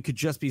 Theoretically, could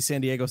just be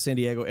San Diego,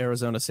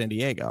 Arizona, San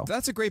Diego.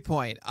 That's a great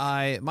point.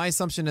 My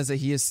assumption is that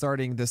he is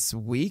starting this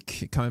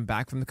week, coming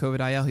back from the COVID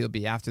IL. He'll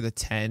be after the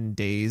 10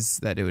 days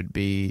that it would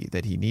be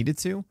that he needed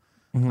to.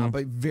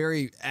 But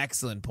very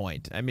excellent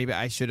point. Maybe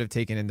I should have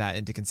taken that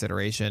into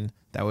consideration.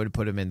 That would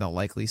put him in the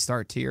likely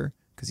start tier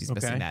because he's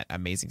missing that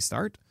amazing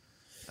start.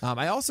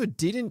 I also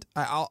didn't.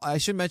 I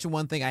should mention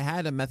one thing. I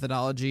had a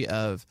methodology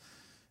of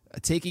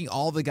taking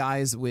all the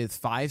guys with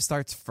 5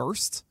 starts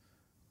first,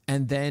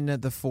 and then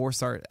the 4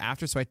 start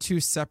after. So I had 2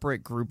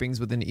 separate groupings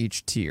within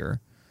each tier.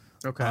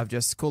 Okay. Of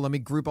just cool. Let me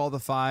group all the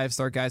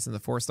 5-star guys and the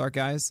 4-star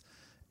guys,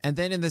 and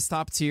then in this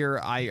top tier,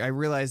 I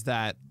realized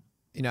that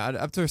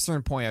up to a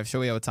certain point of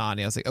Shohei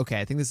Ohtani, I was like, okay,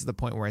 I think this is the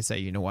point where I say,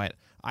 you know what,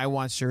 I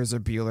want Scherzer,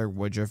 Buehler,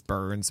 Woodruff,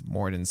 Burns,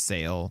 Morton,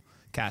 Sale,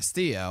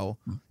 Castillo,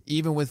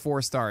 even with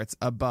 4 starts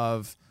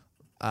above.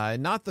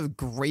 Not the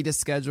greatest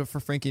schedule for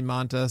Frankie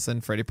Montas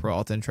and Freddie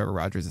Peralta and Trevor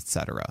Rogers,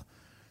 etc.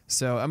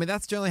 So, I mean,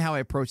 that's generally how I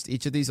approached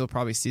each of these. You'll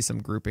probably see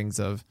some groupings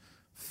of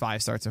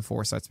 5 starts and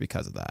 4 starts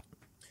because of that.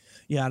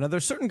 Yeah, now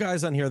there's certain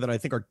guys on here that I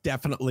think are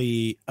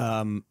definitely,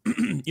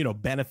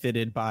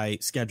 benefited by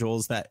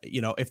schedules that,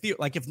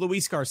 if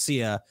Luis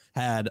Garcia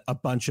had a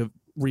bunch of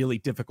really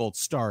difficult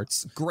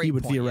starts, he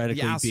would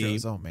theoretically be.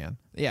 Oh man,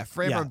 yeah,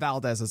 Framber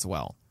Valdez as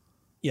well.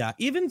 Yeah,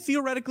 even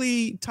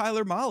theoretically,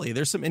 Tyler Mahle.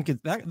 There's some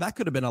that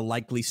could have been a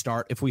likely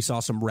start if we saw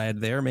some red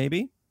there,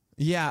 maybe.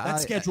 Yeah, that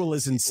schedule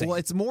is insane. Well,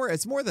 it's more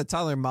that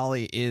Tyler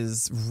Mahle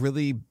is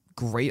really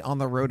great on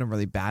the road and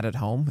really bad at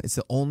home. It's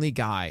the only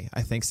guy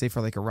I think, say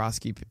for like a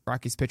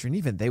Rockies pitcher, and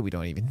even we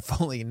don't even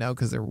fully know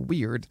because they're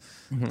weird,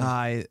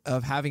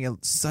 of having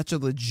such a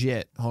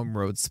legit home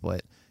road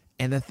split.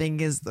 And the thing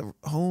is, the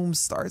home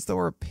starts though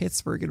are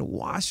Pittsburgh and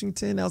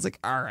Washington. I was like,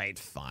 all right,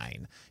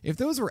 fine. If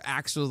those were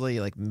actually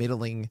like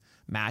middling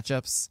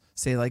matchups,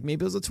 say like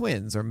maybe it was the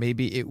Twins or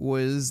maybe it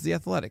was the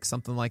Athletics,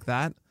 something like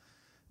that,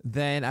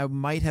 then I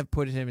might have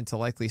put him into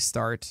likely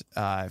start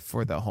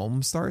for the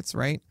home starts,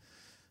 right?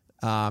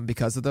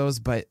 Because of those.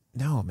 But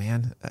no,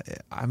 man,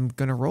 I'm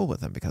going to roll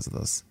with him because of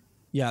those.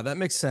 Yeah, that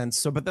makes sense.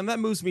 So, but then that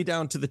moves me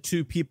down to the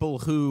 2 people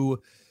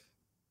who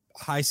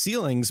high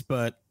ceilings,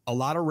 but a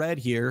lot of red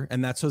here,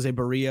 and that's Jose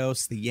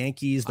Barrios, the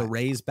Yankees, the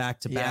Rays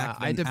back-to-back.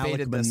 Yeah, I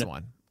debated this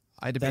one.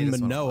 Then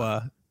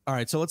Manoah. All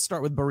right, so let's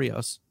start with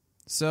Barrios.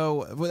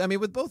 So, I mean,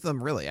 with both of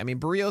them, really. I mean,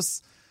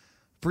 Barrios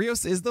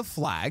is the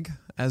flag,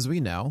 as we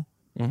know,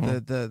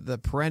 the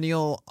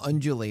perennial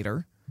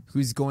undulator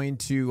who's going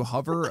to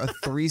hover a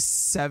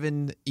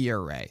 3.7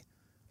 ERA.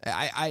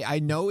 I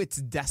know it's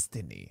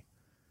destiny.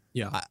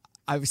 Yeah.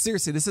 I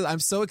seriously, I'm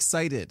so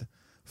excited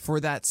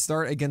for that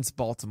start against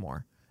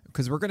Baltimore.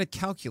 because we're going to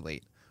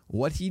calculate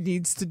what he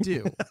needs to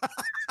do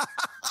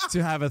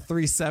to have a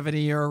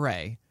 370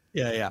 ERA.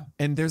 Yeah.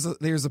 And there's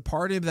a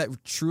part of him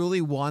that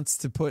truly wants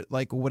to put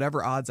like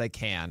whatever odds I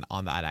can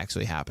on that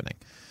actually happening.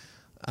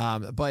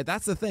 But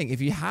that's the thing.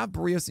 If you have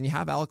Barrios and you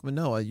have Alek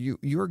Manoah,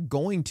 you're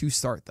going to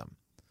start them.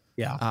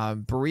 Yeah.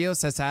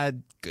 Barrios has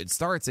had good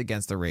starts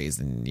against the Rays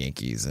and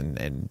Yankees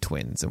and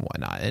Twins and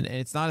whatnot. And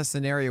it's not a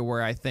scenario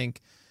where I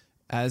think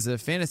as a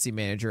fantasy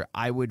manager,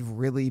 I would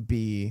really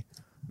be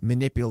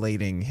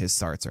manipulating his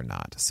starts or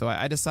not. So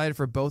I decided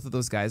for both of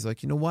those guys,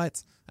 like, you know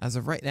what? As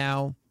of right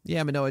now,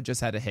 yeah, Manoah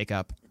just had a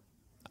hiccup.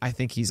 I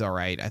think he's all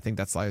right. I think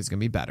that slider is going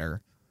to be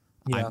better.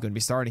 Yeah. I'm going to be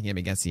starting him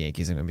against the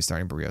Yankees. I'm going to be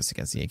starting Barrios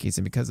against the Yankees.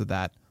 And because of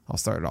that, I'll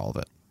start all of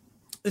it.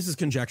 This is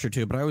conjecture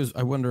too, but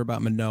I wonder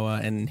about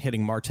Manoah and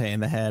hitting Marte in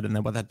the head and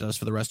then what that does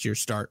for the rest of your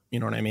start. You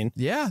know what I mean?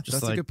 Yeah,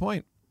 that's a good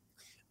point.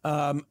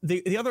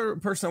 The other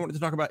person I wanted to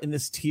talk about in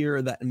this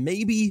tier that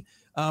maybe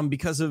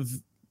because of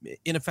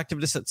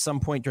ineffectiveness at some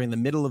point during the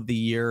middle of the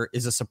year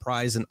is a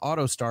surprise in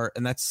auto start,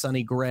 and that's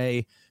Sonny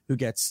Gray, who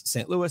gets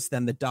St. Louis,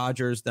 then the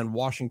Dodgers, then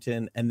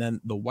Washington, and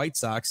then the White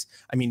Sox.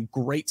 I mean,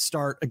 great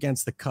start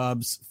against the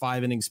Cubs,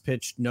 5 innings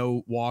pitched,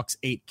 no walks,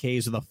 8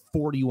 Ks with a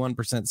 41%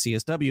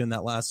 CSW in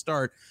that last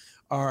start.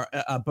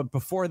 But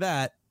before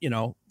that,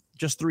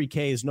 just 3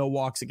 Ks, no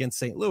walks against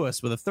St.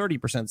 Louis with a 30%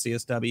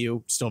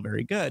 CSW, still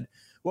very good.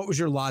 What was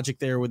your logic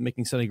there with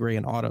making Sonny Gray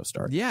an auto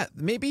start? Yeah,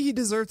 maybe he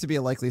deserved to be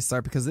a likely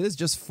start because it is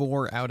just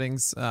 4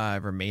 outings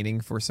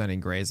remaining for Sonny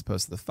Gray as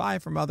opposed to the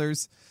 5 from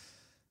others.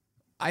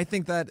 I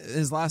think that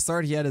his last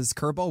start, he had his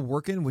curveball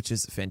working, which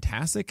is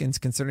fantastic. And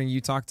considering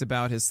you talked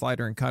about his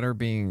slider and cutter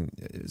being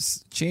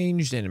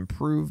changed and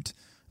improved,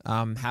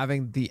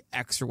 having the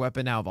extra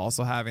weapon now of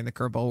also having the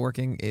curveball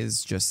working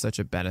is just such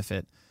a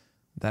benefit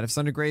that if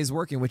Sonny Gray is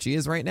working, which he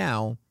is right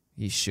now,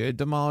 he should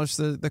demolish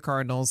the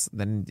Cardinals.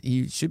 Then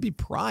he should be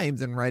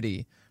primed and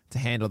ready to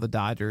handle the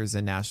Dodgers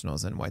and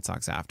Nationals and White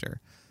Sox after.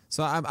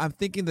 So I'm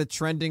thinking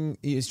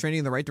he is trending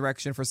in the right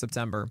direction for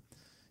September.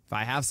 If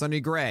I have Sonny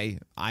Gray,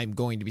 I'm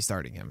going to be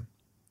starting him.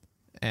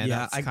 And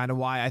that's kind of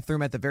why I threw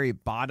him at the very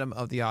bottom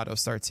of the auto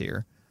starts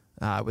here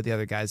with the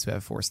other guys who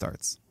have 4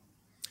 starts.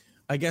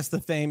 I guess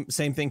the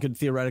same thing could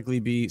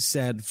theoretically be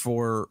said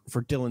for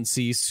Dylan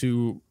Cease,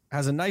 who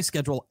has a nice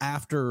schedule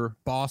after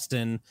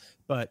Boston,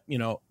 but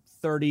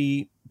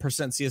 30%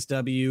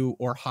 CSW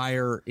or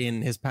higher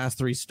in his past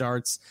 3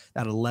 starts.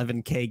 That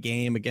 11K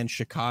game against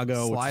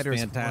Chicago, Sliders which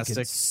is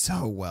fantastic.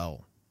 So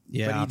well.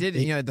 Yeah, but he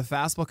did. The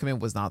fastball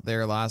command was not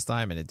there last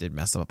time, and it did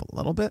mess him up a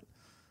little bit.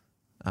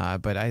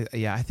 But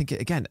I think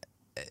again,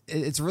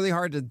 it's really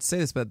hard to say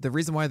this, but the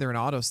reason why they're an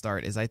auto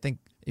start is I think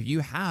if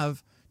you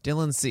have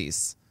Dylan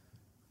Cease,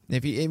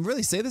 if you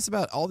really say this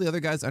about all the other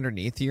guys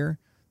underneath here,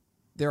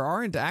 there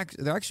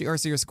actually are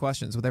serious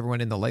questions with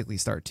everyone in the likely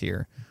start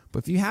tier.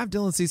 But if you have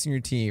Dylan Cease in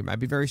your team, I'd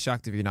be very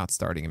shocked if you're not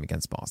starting him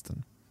against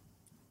Boston.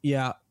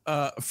 Yeah.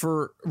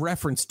 For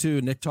reference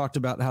too, Nick talked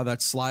about how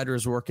that slider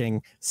is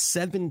working.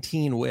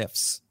 17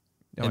 whiffs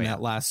in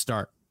that last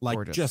start. Like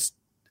gorgeous. Just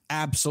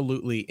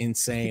absolutely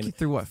insane. I think he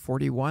threw what,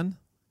 41?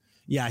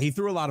 Yeah, he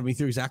threw a lot of them. He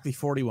threw exactly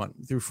 41.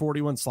 He threw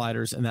 41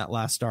 sliders in that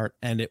last start,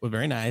 and it was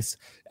very nice.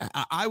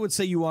 I would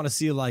say you want to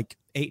see like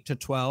 8 to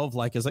 12.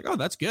 Like, it's like, oh,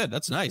 that's good.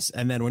 That's nice.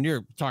 And then when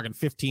you're talking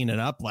 15 and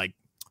up, like,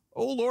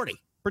 oh,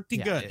 Lordy, pretty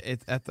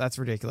good. That's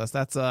ridiculous.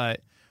 That's,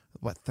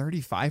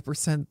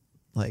 35%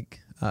 like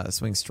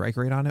swing strike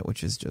rate on it,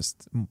 which is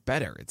just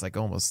better. It's like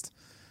almost...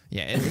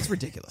 Yeah, it's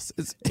ridiculous.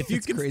 It's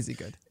crazy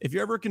good. If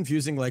you're ever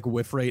confusing like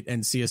whiff rate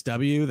and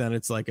CSW, then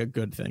it's like a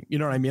good thing. You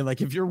know what I mean? Like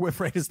if your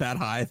whiff rate is that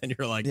high, then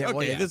you're like,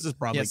 this is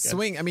probably good.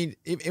 Swing. I mean,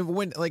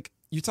 when like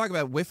you talk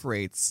about whiff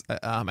rates,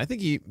 I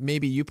think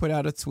you put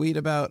out a tweet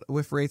about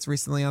whiff rates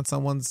recently on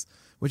someone's,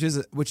 which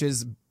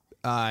is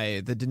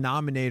the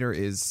denominator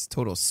is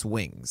total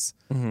swings,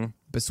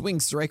 but swing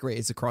strike rate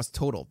is across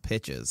total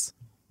pitches,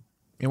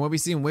 and what we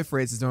see in whiff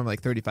rates is normally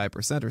like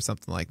 35% or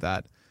something like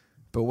that.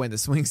 But when the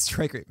swing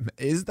strike rate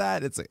is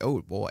that, it's like,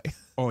 oh boy.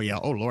 Oh yeah.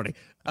 Oh Lordy.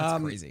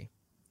 That's crazy.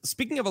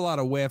 Speaking of a lot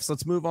of whiffs,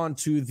 let's move on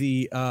to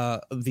the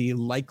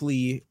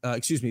likely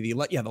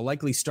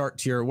start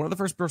tier. One of the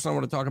first person I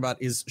want to talk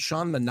about is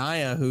Sean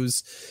Manaea,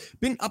 who's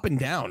been up and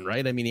down,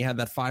 right? I mean, he had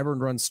that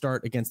 5-run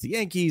start against the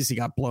Yankees. He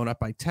got blown up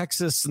by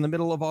Texas in the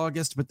middle of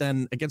August, but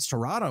then against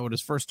Toronto at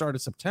his first start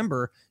of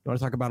September, you want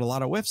to talk about a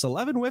lot of whiffs.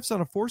 11 whiffs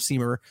on a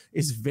 4-seamer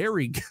is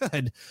very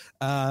good.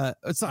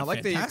 It's not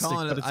fantastic,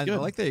 but it's good. I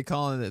like that you're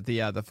calling it the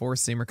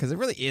 4-seamer because it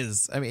really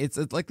is. I mean, it's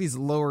like these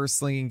lower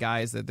slinging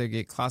guys that they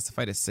get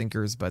classified as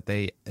sinkers, but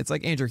it's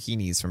like Andrew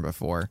Heaney's from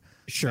before.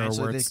 Sure,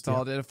 where they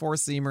called it a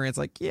 4-seamer. It's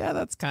like, yeah,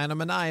 that's kind of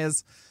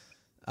Manaea's.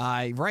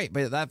 Right,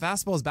 but that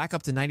fastball is back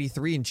up to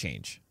 93 and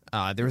change.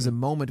 There was a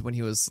moment when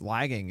he was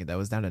lagging that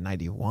was down to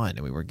 91, and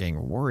we were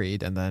getting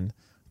worried. And then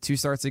 2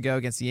 starts ago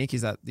against the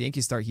Yankees, the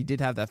Yankees start, he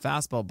did have that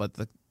fastball, but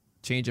the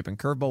changeup and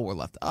curveball were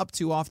left up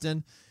too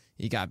often.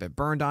 He got a bit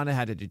burned on it,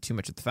 had to do too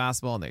much with the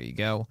fastball, and there you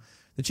go.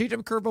 The changeup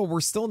and curveball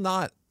were still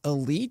not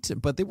elite,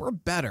 but they were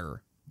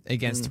better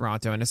against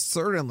Toronto, and it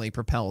certainly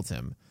propelled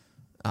him.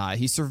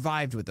 He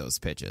survived with those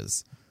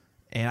pitches.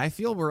 And I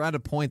feel we're at a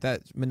point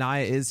that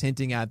Manaea is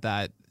hinting at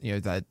that,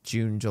 that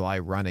June, July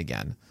run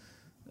again.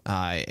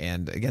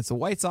 And against the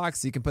White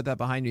Sox, you can put that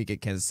behind you. You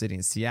get Kansas City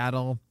and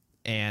Seattle.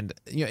 And,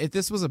 if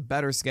this was a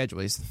better schedule,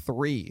 it's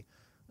 3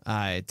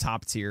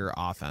 top tier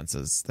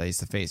offenses that he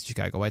used to face: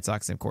 Chicago White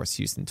Sox and, of course,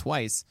 Houston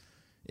twice.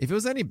 If it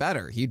was any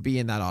better, he'd be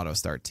in that auto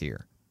start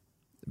tier.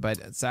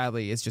 But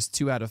sadly, it's just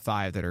 2 out of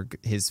 5 that are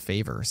his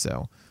favor.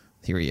 So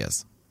here he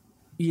is.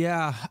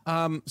 Yeah.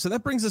 So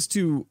that brings us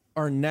to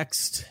our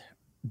next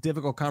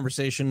difficult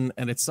conversation.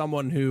 And it's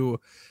someone who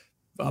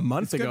a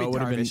month ago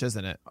would have been,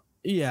 isn't it?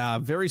 Yeah,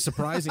 very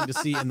surprising to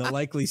see in the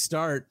likely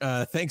start.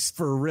 Thanks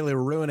for really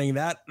ruining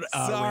that.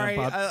 Sorry,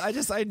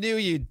 I knew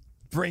you'd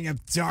bring up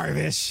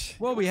Darvish.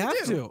 Well, we have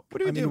to. What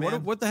do we do,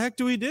 man? What the heck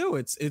do we do?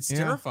 It's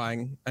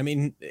terrifying. I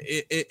mean,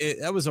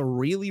 that was a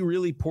really,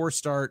 really poor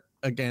start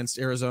against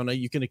Arizona.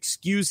 You can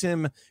excuse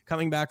him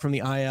coming back from the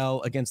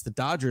IL against the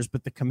Dodgers,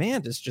 but the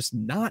command is just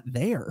not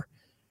there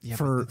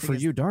for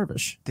you,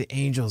 Darvish. The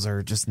Angels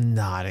are just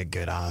not a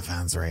good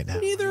offense right now.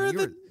 Neither are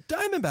the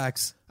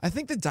Diamondbacks. I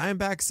think the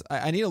Diamondbacks,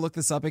 I need to look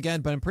this up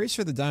again, but I'm pretty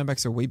sure the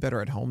Diamondbacks are way better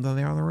at home than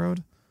they are on the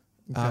road.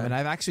 Okay. And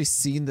I've actually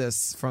seen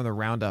this from the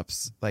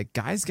roundups. Like,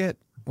 guys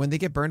when they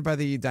get burned by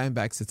the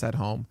Diamondbacks, it's at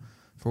home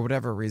for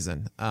whatever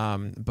reason.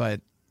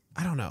 But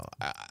I don't know.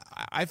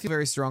 I feel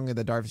very strongly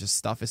that Darvish's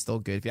stuff is still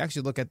good. If you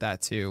actually look at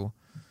that too,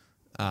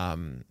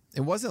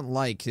 it wasn't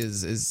like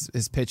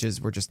his pitches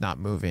were just not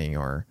moving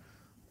or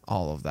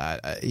all of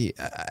that.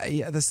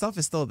 The stuff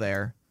is still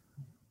there.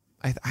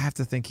 I have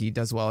to think he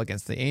does well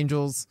against the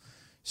Angels.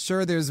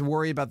 Sure, there's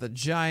worry about the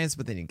Giants,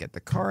 but then you get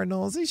the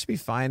Cardinals. He should be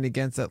fine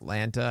against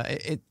Atlanta.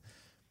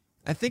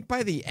 I think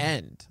by the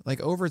end, like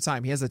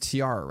overtime, he has a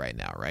TR right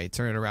now, right?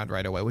 Turn it around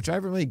right away, which I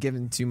haven't really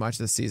given too much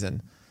this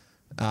season,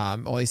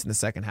 at least in the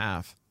second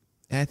half.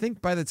 And I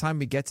think by the time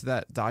we get to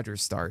that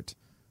Dodgers start,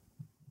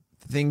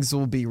 things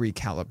will be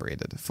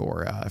recalibrated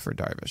for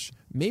Darvish.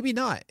 Maybe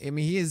not. I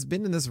mean, he has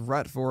been in this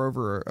rut for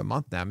over a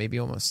month now, maybe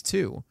almost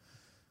 2.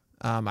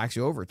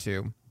 Actually, over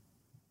 2.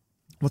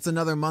 What's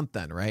another month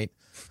then, right?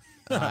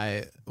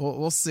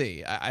 We'll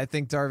see. I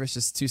think Darvish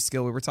is too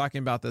skilled. We were talking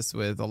about this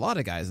with a lot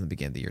of guys in the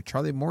beginning of the year,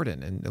 Charlie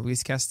Morton and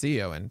Luis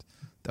Castillo, and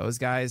those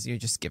guys,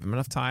 just give them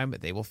enough time,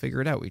 they will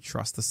figure it out. We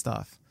trust the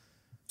stuff.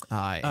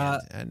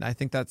 And I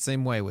think that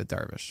same way with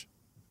Darvish.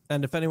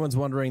 And if anyone's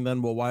wondering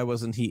then, well, why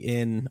wasn't he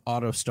in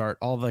auto start?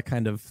 All the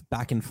kind of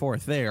back and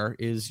forth there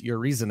is your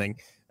reasoning,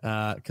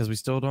 because we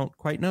still don't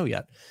quite know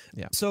yet.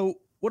 Yeah. So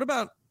what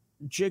about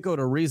Jake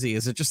Odorizzi?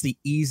 Is it just the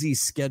easy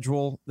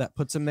schedule that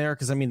puts him there?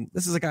 Because, I mean,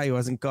 this is a guy who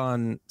hasn't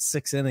gone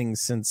 6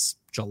 innings since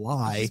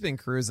July. He's been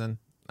cruising.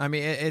 I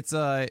mean,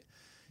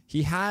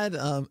 he had,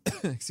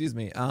 excuse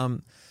me,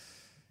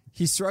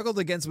 he struggled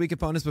against weak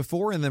opponents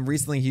before, and then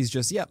recently he's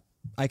just,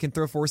 I can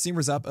throw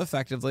 4-seamers up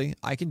effectively.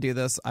 I can do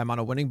this. I'm on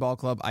a winning ball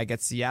club. I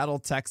get Seattle,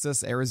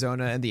 Texas,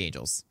 Arizona, and the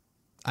Angels.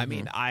 I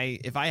mean,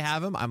 if I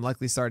have him, I'm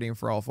likely starting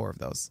for all 4 of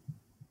those.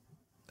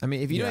 I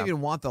mean, if you don't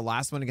even want the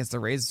last one against the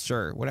Rays,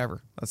 sure,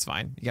 whatever. That's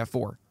fine. You got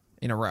 4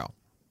 in a row.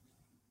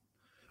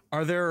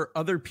 Are there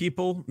other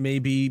people,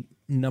 maybe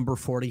number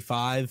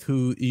 45,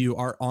 who you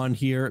are on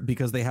here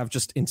because they have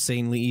just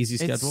insanely easy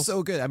schedules? It's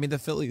so good. I mean, the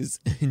Phillies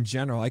in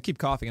general. I keep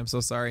coughing. I'm so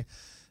sorry.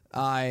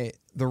 The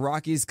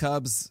Rockies,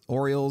 Cubs,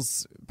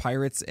 Orioles,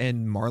 Pirates,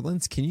 and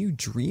Marlins. Can you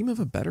dream of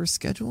a better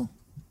schedule?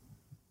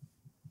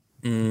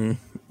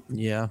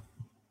 Yeah.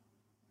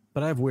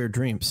 But I have weird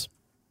dreams.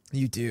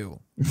 You do.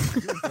 You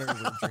have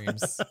very weird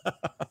dreams.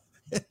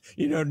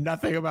 You know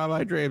nothing about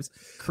my dreams.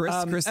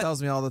 Chris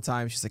tells me all the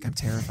time. She's like, I'm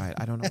terrified.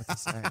 I don't know what to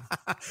say.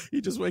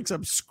 He just wakes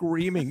up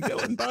screaming,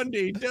 Dylan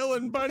Bundy,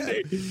 Dylan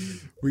Bundy.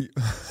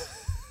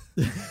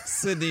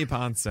 Sidney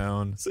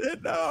Ponson.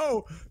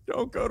 No,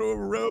 don't go to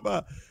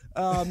Aruba.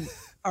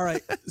 All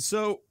right.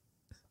 So,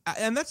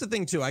 and that's the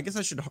thing too. I guess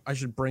I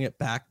should bring it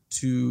back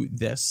to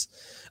this.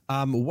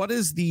 What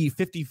is the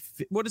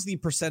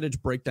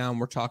percentage breakdown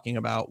we're talking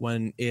about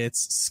when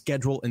it's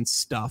schedule and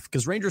stuff?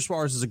 Because Ranger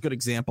Suarez is a good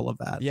example of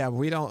that. Yeah,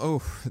 we don't.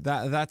 Oh,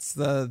 that's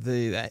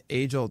the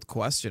age old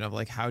question of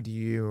like, how do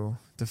you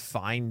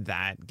define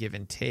that give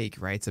and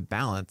take? Right, it's a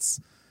balance.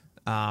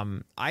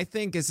 I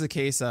think it's a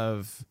case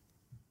of,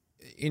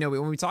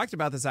 when we talked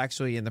about this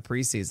actually in the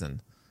preseason.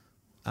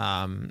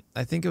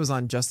 I think it was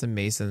on Justin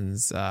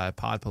Mason's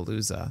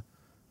Podpalooza.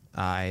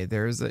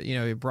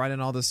 He brought in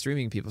all the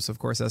streaming people. So of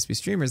course, SP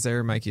streamers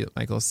there, Michael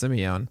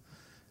Simeone.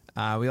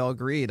 We all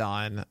agreed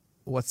on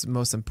what's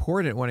most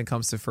important when it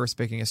comes to first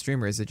picking a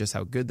streamer. Is it just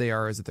how good they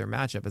are? Is it their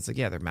matchup? It's like,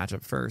 their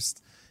matchup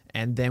first.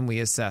 And then we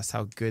assess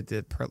how good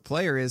the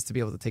player is to be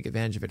able to take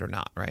advantage of it or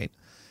not. Right.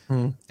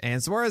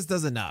 And Suarez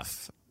does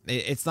enough.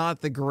 It's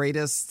not the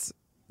greatest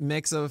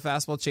mix of a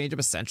fastball changeup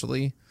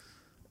essentially.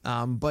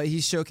 But he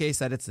showcased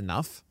that it's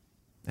enough.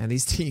 And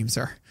these teams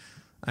are,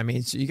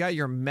 you got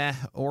your meh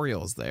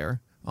Orioles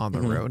there on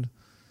the road.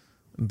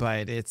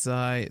 But it's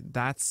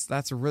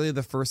that's really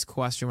the first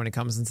question when it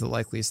comes into the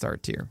likely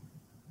start tier.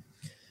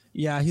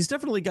 Yeah, he's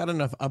definitely got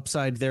enough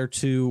upside there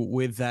too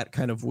with that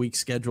kind of weak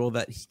schedule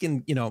that he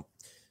can,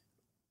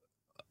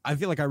 I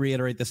feel like I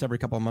reiterate this every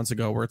couple of months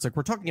ago, where it's like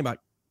we're talking about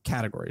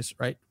categories,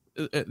 right?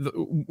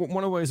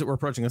 One of the ways that we're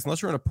approaching this,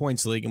 unless you're in a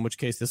points league, in which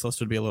case this list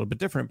would be a little bit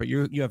different, but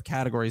you have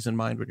categories in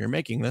mind when you're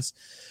making this.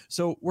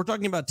 So we're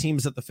talking about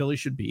teams that the Phillies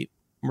should beat.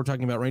 And we're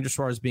talking about Ranger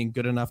Suarez being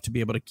good enough to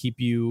be able to keep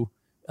you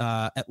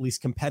at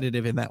least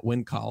competitive in that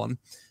win column.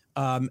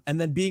 And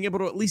then being able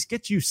to at least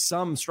get you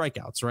some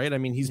strikeouts, right? I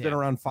mean, he's been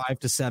around 5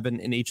 to 7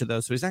 in each of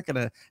those, so he's not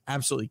going to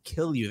absolutely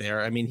kill you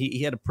there. I mean,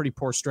 he had a pretty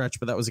poor stretch,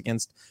 but that was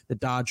against the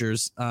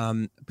Dodgers.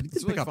 But he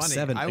did pick up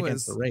 7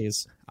 against the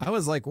Rays. I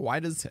was like, why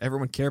does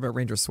everyone care about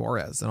Ranger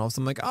Suarez? And all of a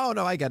sudden I'm like, oh,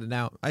 no, I get it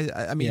now.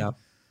 I mean,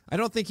 I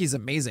don't think he's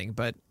amazing,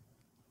 but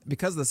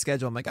because of the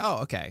schedule, I'm like, oh,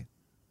 okay.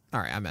 All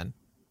right, I'm in.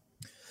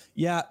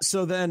 Yeah,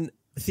 so then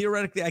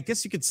theoretically, I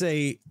guess you could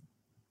say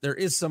there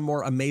is some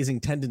more amazing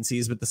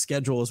tendencies, but the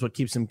schedule is what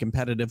keeps him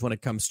competitive when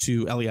it comes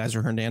to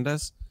Eliezer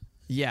Hernandez.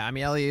 Yeah, I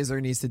mean, Eliezer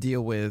needs to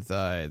deal with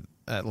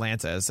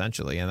Atlanta,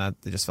 essentially, and that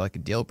just felt like a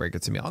deal breaker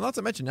to me. Not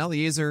to mention,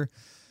 Eliezer,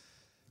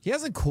 he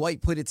hasn't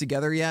quite put it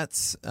together yet.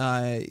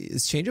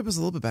 His changeup is a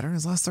little bit better in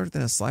his last start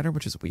than his slider,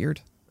 which is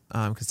weird,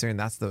 considering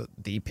that's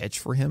the pitch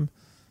for him.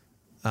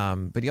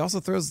 But he also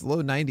throws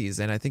low 90s,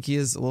 and I think he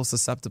is a little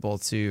susceptible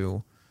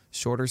to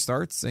shorter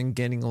starts and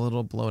getting a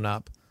little blown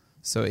up.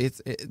 So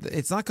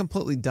it's not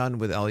completely done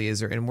with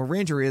Eliezer, and where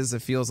Ranger is,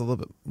 it feels a little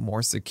bit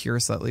more secure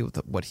slightly with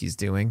what he's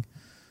doing.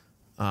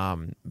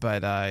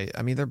 But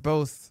I mean, they're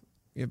both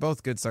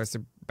good starts.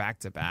 They're back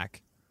to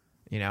back.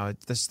 You know,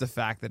 just the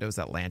fact that it was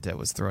Atlanta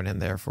was thrown in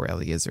there for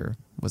Eliezer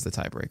was the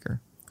tiebreaker.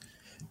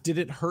 Did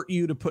it hurt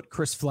you to put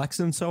Chris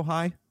Flexen so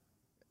high?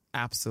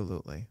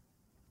 Absolutely,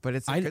 but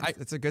it's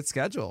a good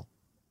schedule.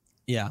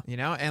 Yeah, you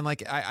know, and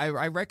like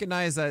I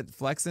recognize that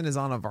Flexen is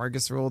on a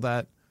Vargas rule.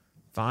 That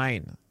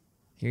fine.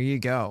 Here you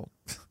go.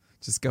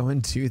 Just go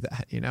and do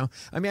that, you know?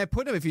 I mean, I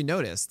put him, if you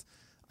noticed,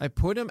 I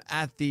put him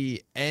at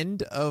the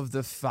end of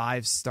the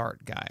 5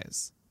 start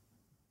guys.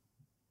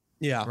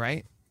 Yeah.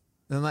 Right?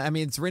 And I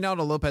mean, it's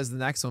Reynaldo Lopez the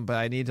next one, but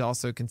I need to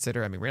also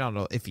consider, I mean,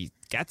 Reynaldo, if he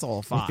gets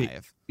all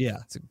 5,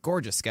 it's a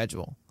gorgeous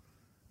schedule.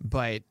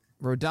 But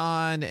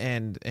Rodon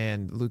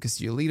and Lucas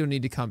Giolito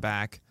need to come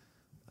back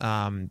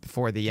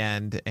before the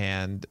end,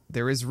 and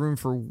there is room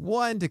for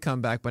 1 to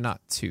come back, but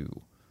not 2.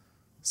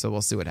 So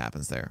we'll see what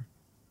happens there.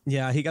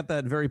 Yeah, he got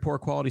that very poor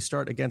quality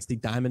start against the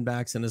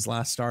Diamondbacks in his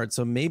last start.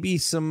 So maybe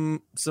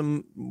some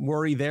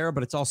worry there,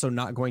 but it's also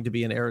not going to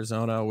be in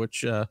Arizona,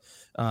 which you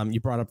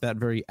brought up that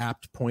very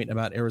apt point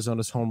about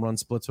Arizona's home run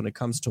splits when it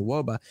comes to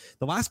WOBA.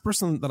 The last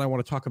person that I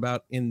want to talk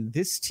about in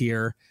this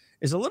tier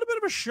is a little bit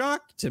of a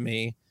shock to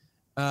me,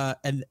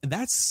 and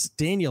that's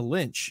Daniel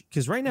Lynch,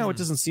 because right now it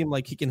doesn't seem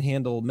like he can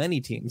handle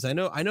many teams. I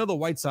know the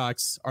White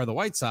Sox are the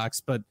White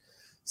Sox, but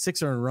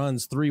 6 earned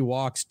runs, 3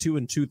 walks, 2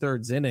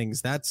 2/3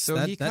 innings. That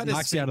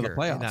knocks you out of the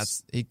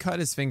playoffs. He cut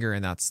his finger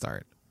in that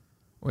start,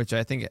 which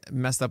I think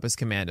messed up his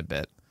command a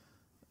bit.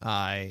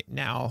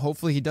 Now,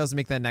 hopefully he does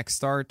make that next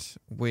start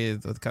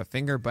with cut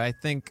finger, but I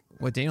think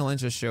what Daniel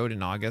Lynch just showed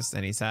in August,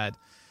 and he's had,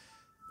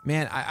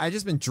 man, I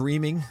just been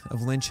dreaming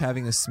of Lynch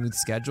having a smooth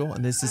schedule,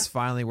 and this is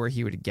finally where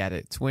he would get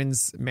it.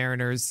 Twins,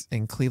 Mariners,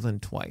 and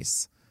Cleveland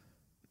twice.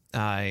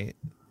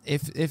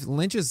 If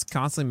Lynch is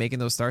constantly making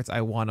those starts,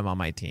 I want him on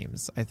my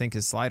teams. I think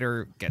his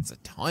slider gets a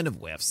ton of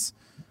whiffs,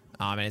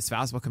 and his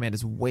fastball command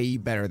is way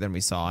better than we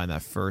saw in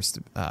that first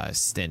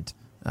stint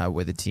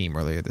with the team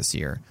earlier this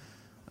year.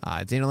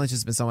 Daniel Lynch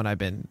has been someone I've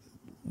been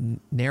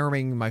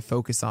narrowing my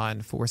focus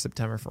on for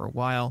September for a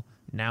while.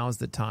 Now is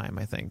the time,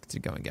 I think, to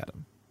go and get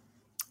him.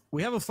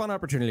 We have a fun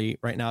opportunity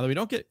right now that we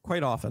don't get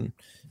quite often,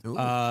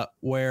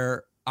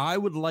 where I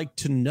would like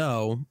to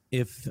know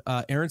if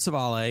Aaron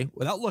Civale,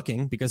 without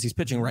looking, because he's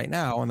pitching right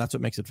now, and that's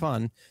what makes it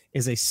fun,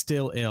 is a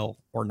still ill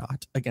or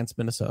not against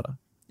Minnesota.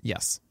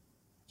 Yes.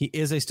 He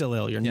is a still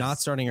ill. You're not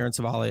starting Aaron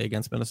Civale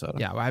against Minnesota.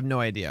 Yeah, I have no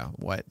idea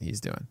what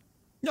he's doing.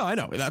 No, I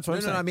know. That's what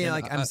I'm saying. I mean,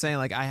 I'm saying,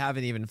 I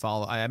haven't even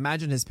followed. I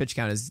imagine his pitch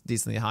count is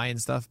decently high and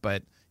stuff,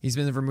 but he's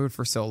been removed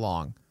for so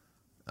long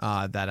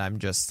that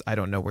I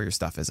don't know where your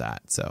stuff is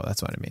at. So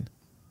that's what I mean.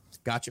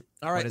 Gotcha.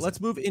 All right, let's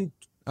move in.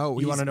 Oh,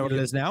 you want to know what it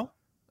is now?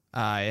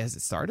 Has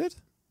it started?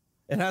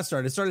 It has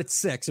started. It started at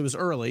 6. It was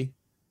early.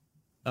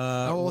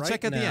 We'll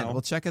check at the end.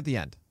 We'll check at the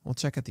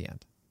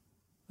end.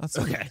 That's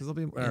okay. It'll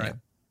be, all right.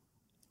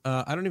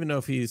 I don't even know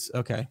if he's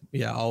okay.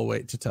 Yeah, I'll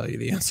wait to tell you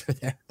the answer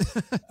there.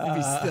 If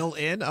he's still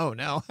in? Oh,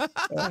 no.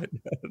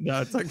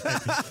 No, it's okay.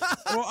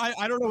 Well,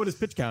 I don't know what his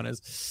pitch count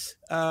is.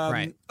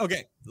 Right.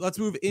 Okay, let's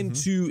move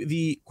into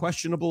the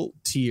questionable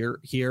tier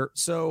here.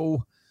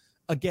 So,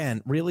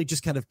 again, really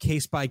just kind of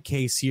case by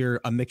case here,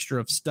 a mixture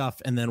of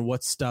stuff, and then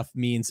what stuff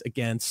means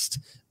against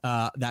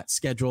that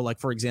schedule. Like,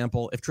 for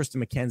example, if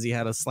Tristan McKenzie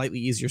had a slightly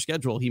easier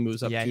schedule, he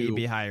moves up to... he'd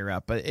be higher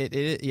up. But it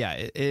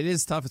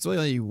is tough. It's really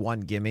only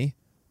one gimme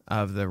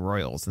of the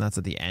Royals, and that's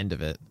at the end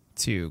of it,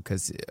 too.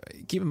 Because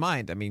keep in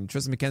mind, I mean,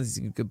 Tristan McKenzie's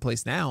in a good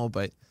place now,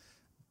 but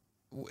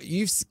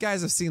you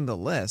guys have seen the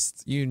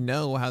list. You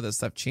know how this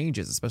stuff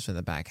changes, especially in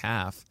the back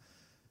half.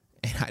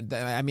 And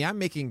I mean, I'm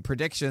making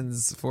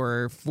predictions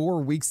for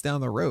 4 weeks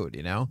down the road,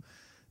 you know?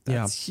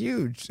 That's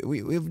huge.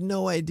 We have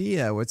no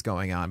idea what's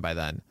going on by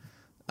then.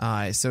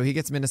 So he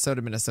gets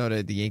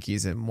Minnesota, the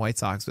Yankees, and White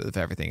Sox, but if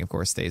everything, of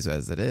course, stays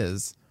as it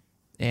is.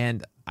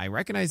 And I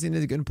recognize he's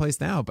in a good place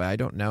now, but I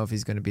don't know if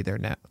he's going to be there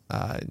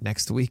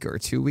next week or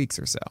 2 weeks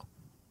or so.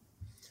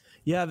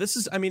 Yeah,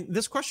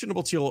 this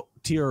questionable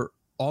tier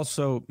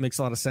also makes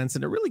a lot of sense,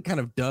 and it really kind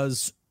of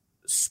does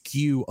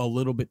skew a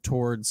little bit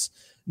towards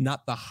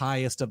not the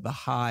highest of the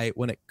high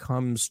when it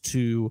comes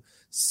to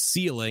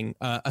ceiling,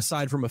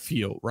 aside from a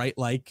few, right?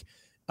 Like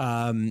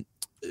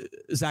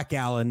Zach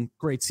Gallen,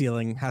 great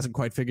ceiling, hasn't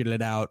quite figured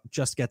it out,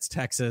 just gets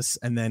Texas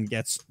and then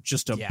gets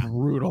just a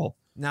brutal.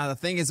 Now, the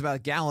thing is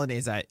about Gallen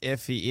is that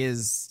if he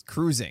is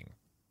cruising,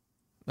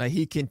 like,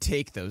 he can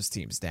take those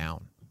teams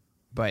down.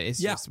 But it's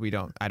just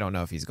I don't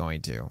know if he's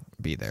going to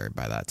be there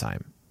by that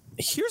time.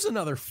 Here's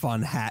another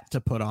fun hat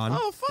to put on.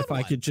 Oh, fun! If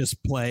I could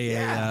just play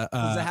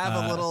does it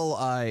have a little,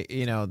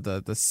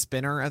 the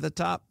spinner at the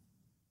top?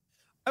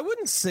 I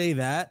wouldn't say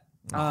that.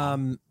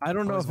 I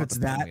don't know if it's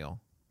that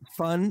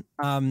fun.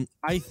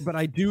 But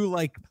I do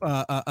like.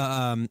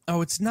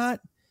 It's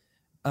not.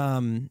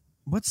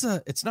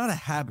 It's not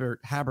a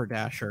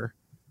haberdasher.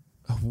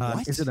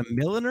 What is it? A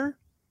milliner?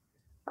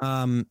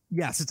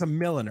 Yes, it's a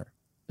milliner.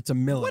 It's a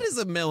milliner. What is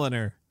a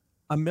milliner?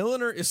 A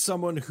milliner is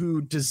someone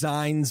who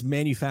designs,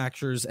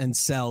 manufactures, and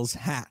sells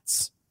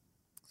hats.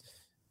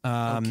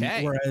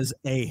 Whereas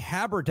a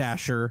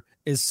haberdasher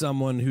is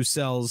someone who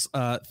sells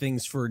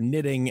things for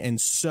knitting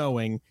and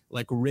sewing,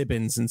 like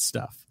ribbons and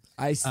stuff.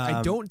 I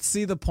don't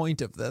see the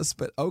point of this,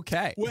 but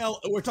okay.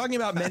 Well, we're talking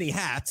about many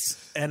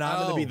hats, and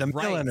I'm going to be the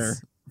milliner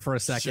for a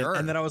second. Sure.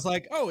 And then I was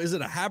like, oh, is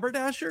it a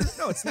haberdasher?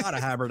 No, it's not a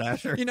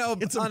haberdasher.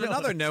 It's on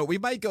another note, we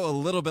might go a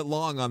little bit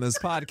long on this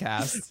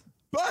podcast.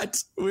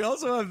 But we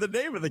also have the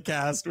name of the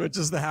cast, which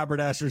is the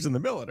Haberdashers and the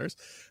Milliners.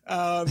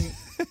 Is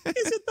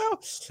it, though?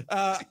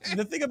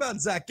 The thing about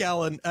Zach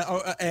Gallen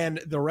and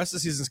the rest of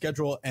the season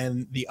schedule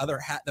and the other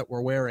hat that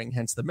we're wearing,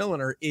 hence the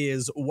milliner,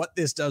 is what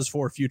this does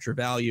for future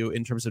value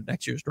in terms of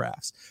next year's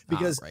drafts.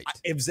 Because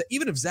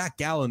even if Zach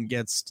Gallen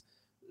gets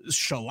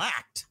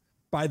shellacked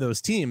by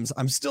those teams,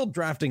 I'm still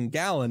drafting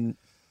Gallen.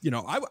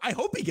 I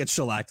hope he gets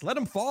shellacked. Let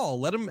him fall.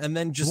 Let him, and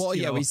then just. Well,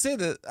 we say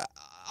that.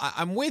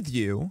 I'm with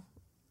you.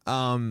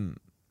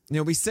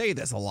 We say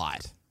this a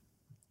lot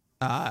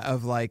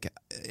of like,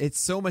 it's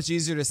so much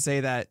easier to say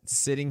that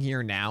sitting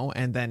here now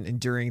and then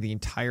enduring the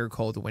entire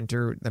cold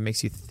winter that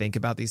makes you think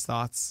about these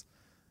thoughts.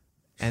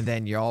 And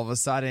then you all of a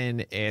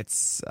sudden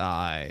it's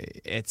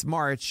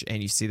March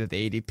and you see that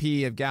the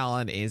ADP of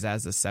Gallen is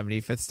as the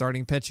 75th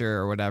starting pitcher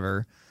or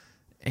whatever.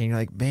 And you're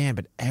like, man,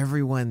 but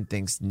everyone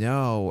thinks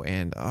no.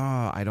 And,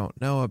 I don't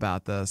know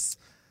about this.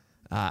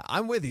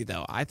 I'm with you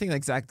though. I think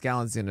like Zach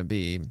Gallen's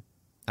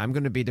I'm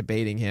going to be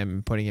debating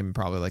him, putting him in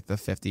probably like the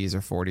 50s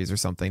or 40s or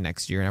something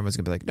next year. And everyone's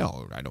going to be like,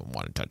 no, I don't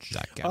want to touch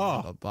Zach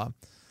Gallen. Blah, blah,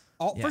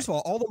 blah. First of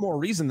all the more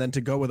reason then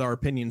to go with our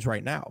opinions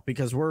right now,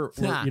 because we're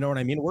you know what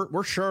I mean?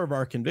 We're sure of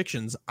our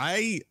convictions.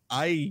 I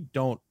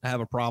don't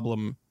have a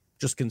problem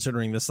just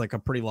considering this like a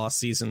pretty lost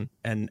season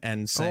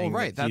and saying,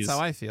 that's how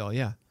I feel.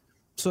 Yeah.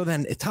 So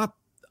then top,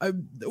 I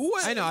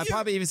know. I'd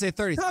probably even say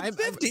 30. Top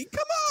 50.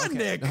 Come on, okay,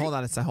 Nick. Hold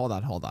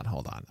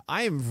on.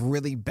 I am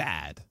really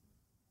bad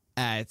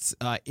at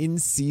in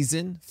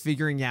season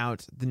figuring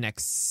out the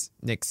next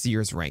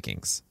year's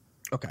rankings.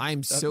 Okay,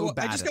 I'm so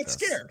bad. I just got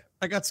scared.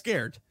 I got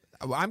scared.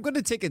 I'm going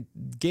to take a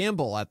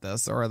gamble at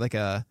this, or like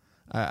a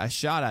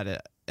shot at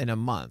it in a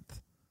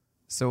month.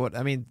 So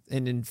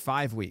in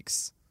 5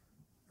 weeks,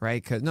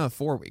 right?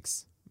 4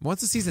 weeks.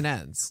 Once the season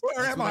ends.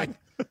 Where am I?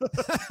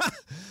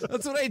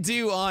 That's what I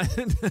do on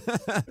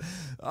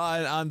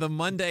the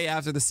Monday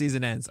after the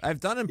season ends. I've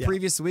done in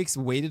previous weeks,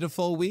 waited a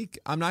full week.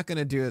 I'm not going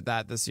to do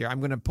that this year. I'm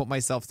going to put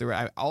myself through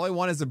it. All I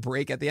want is a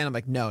break at the end. I'm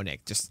like, no,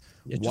 Nick, just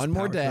one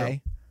more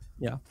day.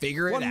 Through. Yeah.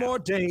 Figure it out. One more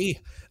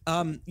day.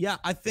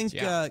 I think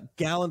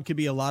Gallen could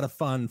be a lot of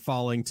fun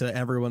falling to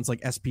everyone's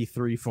like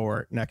SP3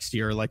 for next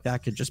year. Like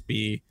that could just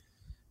be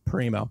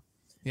primo.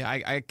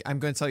 Yeah. I'm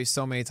going to tell you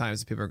so many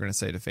times that people are going to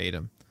say to fade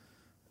him.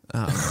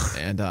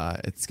 And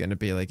it's going to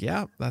be like,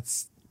 yeah,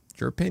 that's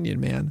your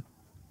opinion, man.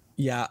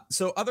 Yeah.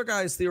 So other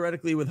guys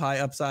theoretically with high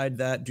upside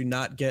that do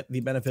not get the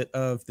benefit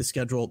of the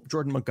schedule.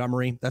 Jordan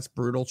Montgomery, that's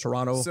brutal.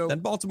 Toronto, then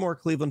Baltimore,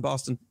 Cleveland,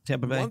 Boston,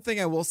 Tampa Bay. One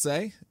thing I will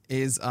say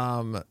is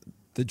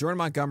the Jordan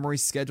Montgomery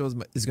schedule is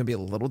going to be a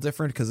little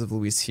different because of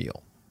Luis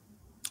Gil.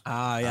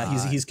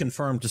 He's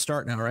confirmed to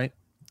start now, right?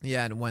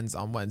 Yeah, and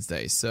on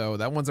Wednesday. So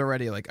that one's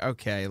already like,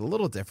 okay, a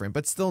little different,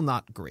 but still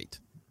not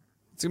great.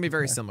 It's going to be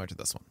very similar to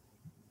this one.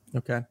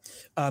 Okay.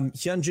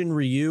 Hyunjin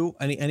Ryu,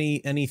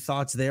 any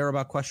thoughts there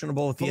about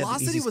questionable? If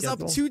Velocity was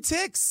schedule? Up 2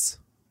 ticks.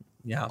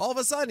 Yeah. All of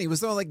a sudden he was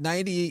throwing like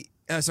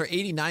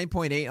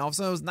 89.8. All of a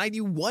sudden it was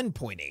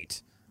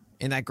 91.8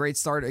 in that great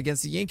start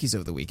against the Yankees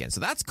over the weekend. So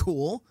that's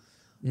cool.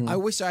 I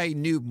wish I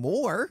knew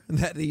more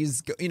that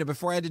he's,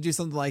 before I had to do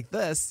something like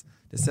this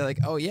to say like,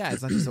 oh yeah,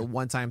 it's not just a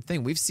one-time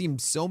thing. We've seen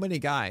so many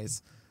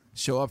guys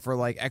show up for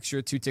like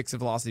extra 2 ticks of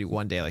velocity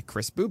one day. Like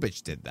Chris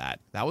Bubich did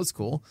that. That was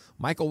cool.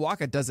 Michael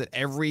Wacha does it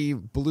every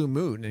blue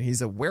moon and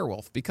he's a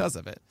werewolf because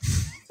of it.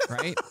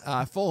 right?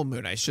 Full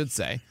moon, I should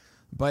say.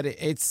 But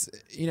it's,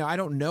 I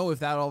don't know if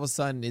that all of a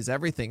sudden is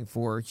everything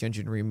for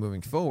Hyunjin Ryu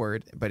moving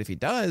forward. But if he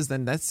does,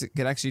 then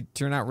could actually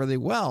turn out really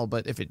well.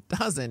 But if it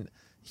doesn't,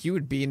 he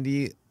would be in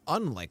the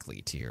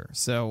unlikely tier.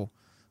 So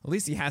at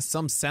least he has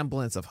some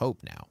semblance of hope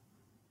now.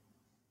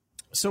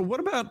 So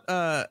what about,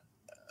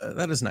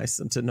 that is nice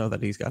to know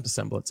that he's got a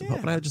semblance of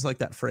hope. And I just like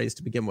that phrase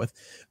to begin with.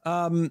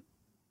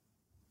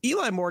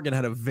 Eli Morgan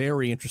had a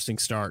very interesting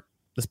start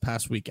this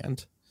past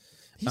weekend.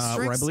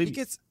 Where I believe he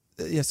gets...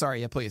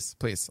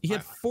 please. He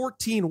had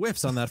 14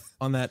 whiffs on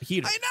that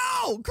heater. I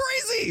know,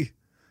 crazy.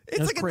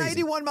 It's like crazy. A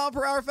 91 mile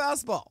per hour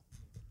fastball.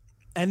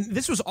 And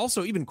this was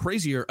also even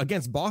crazier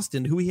against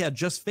Boston, who he had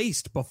just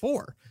faced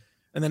before.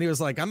 And then he was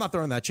like, "I'm not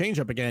throwing that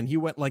changeup again." He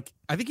went like,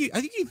 I think he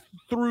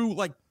threw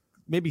like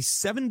maybe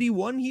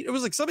 71 heat. It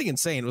was like something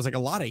insane. It was like a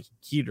lot of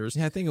heaters.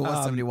 Yeah, I think it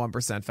was 71%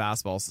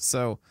 fastballs.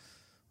 So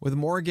with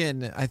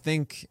Morgan, I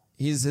think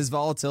his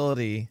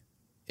volatility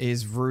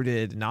is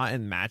rooted not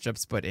in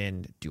matchups, but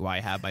in, do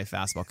I have my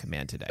fastball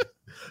command today?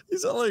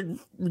 He's all like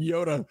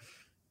Yoda.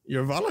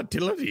 Your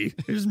volatility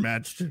is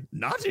matched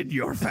not in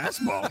your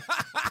fastball,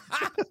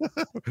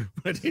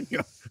 but in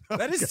your...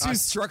 That is too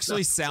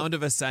structurally sound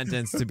of a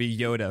sentence to be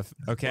Yoda,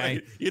 okay?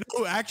 Wait, you know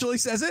who actually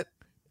says it?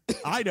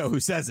 I know who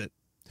says it.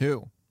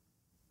 Who?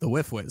 The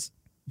Whiff Whiz.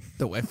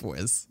 The Whiff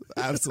Whiz.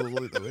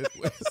 Absolutely the Whiff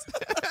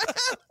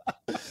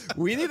Whiz.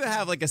 We need to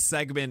have like a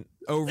segment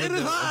over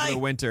the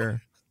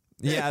winter.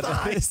 Yeah,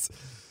 that is...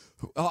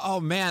 Oh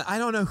man, I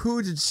don't know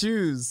who to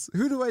choose.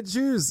 Who do I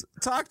choose?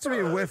 Talk to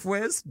me, Whiff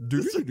Whiz.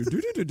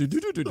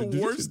 The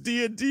worst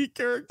D&D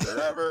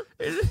character ever.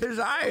 It is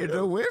I,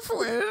 the Whiff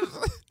Whiz.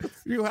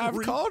 You have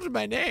called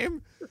my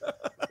name.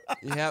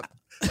 Yep.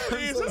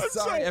 I'm so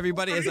sorry,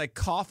 everybody, as I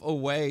cough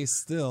away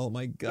still.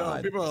 My God.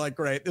 No, people are like,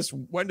 great.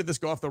 When did this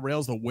go off the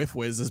rails? The Whiff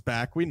Whiz is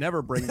back. We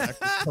never bring back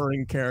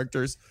recurring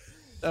characters.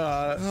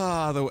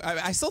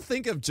 I still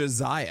think of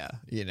Josiah,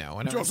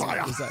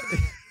 Josiah.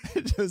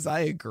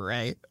 Josiah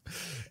Gray.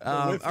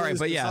 All right,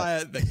 but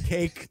Josiah, the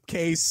cake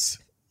case.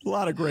 A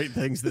lot of great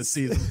things this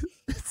season.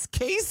 It's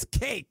case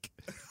cake.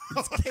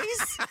 It's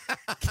case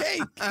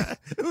cake.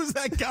 Who's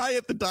that guy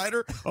at the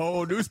diner?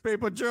 Oh,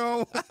 Newspaper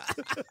Joe.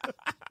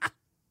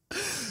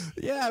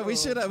 Yeah, we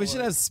should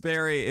have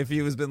Sperry, if he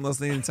has been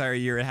listening the entire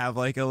year, and have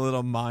like a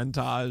little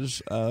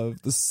montage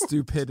of the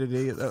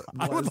stupidity.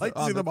 I would like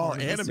to see them all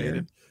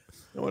animated.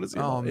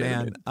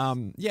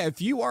 Man. Yeah,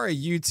 if you are a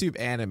YouTube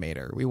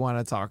animator, we want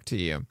to talk to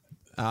you.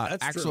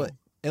 Actual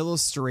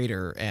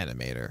Illustrator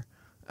animator.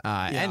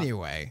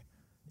 Anyway,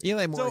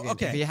 Eli Morgan,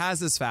 if he has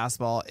this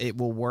fastball, it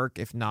will work.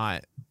 If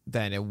not,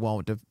 then it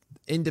won't,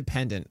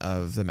 independent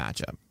of the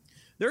matchup.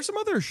 There are some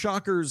other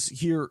shockers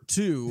here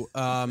too.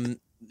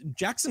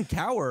 Jackson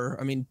Cower,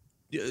 I mean,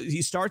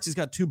 he's got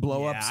 2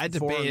 blowups. Yeah, I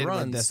debated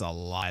on this a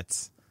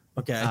lot.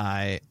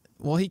 Okay.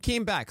 Well, he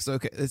came back, so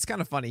it's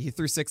kind of funny. He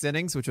threw 6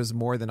 innings, which was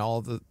more than all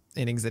of the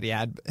innings that he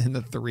had in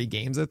the 3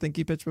 games I think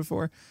he pitched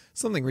before.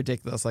 Something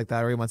ridiculous like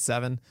that, or he went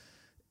 7.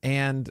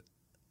 And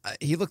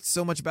he looked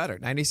so much better.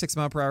 96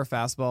 mile per hour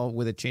fastball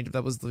with a changeup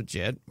that was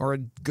legit or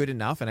good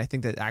enough. And I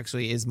think that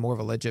actually is more of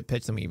a legit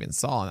pitch than we even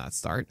saw in that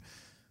start.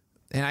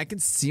 And I can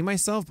see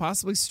myself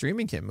possibly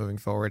streaming him moving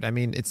forward. I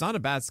mean, it's not a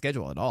bad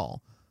schedule at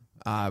all.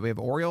 We have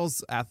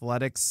Orioles,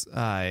 Athletics,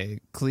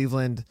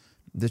 Cleveland,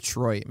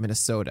 Detroit,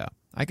 Minnesota.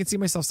 I can see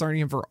myself starting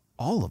him for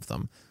all of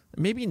them.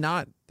 Maybe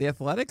not the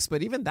Athletics,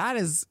 but even that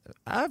is,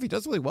 if he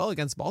does really well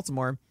against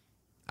Baltimore,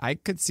 I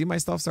could see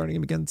myself starting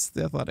him against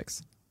the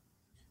Athletics.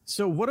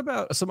 So what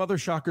about some other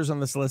shockers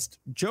on this list?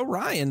 Joe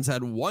Ryan's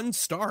had 1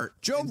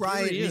 start. Joe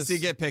Ryan needs to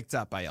get picked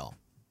up by y'all.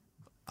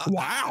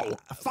 Wow.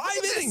 5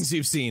 innings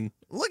you've seen.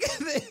 Look at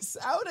this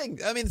outing.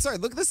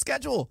 Look at the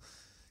schedule.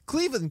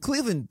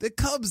 Cleveland, the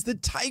Cubs, the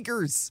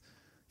Tigers.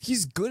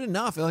 He's good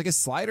enough. Like, his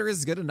slider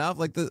is good enough.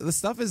 Like, the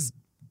stuff is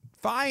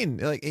fine.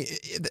 Like,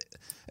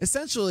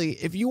 essentially,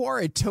 if you are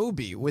a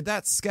Toby with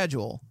that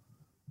schedule,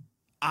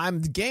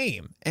 I'm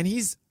game. And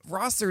he's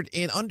rostered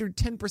in under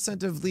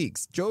 10% of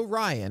leagues. Joe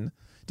Ryan,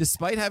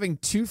 despite having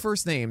 2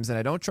 first names, and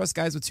I don't trust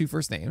guys with 2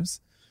 first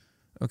names,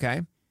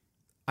 okay,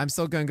 I'm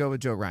still going to go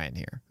with Joe Ryan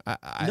here.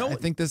 I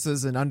think this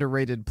is an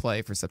underrated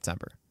play for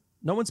September.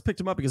 No one's picked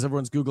him up because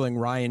everyone's Googling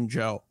Ryan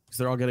Joe because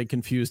they're all getting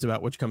confused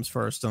about which comes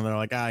first. And they're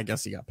like, I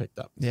guess he got picked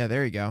up. Yeah,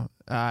 there you go.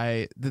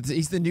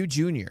 He's the new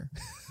junior.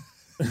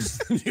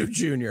 New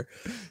junior.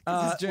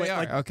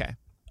 Okay.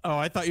 Oh,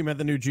 I thought you meant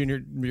the new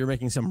junior. You're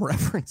making some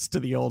reference to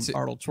the old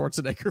Arnold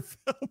Schwarzenegger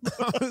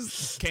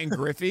film. Ken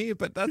Griffey,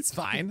 but that's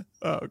fine.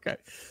 Oh, okay.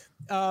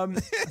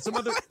 Some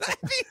other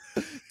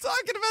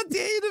talking about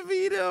Danny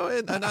DeVito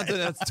and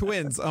that's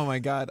twins. Oh my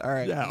God! All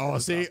right. Yeah. Oh,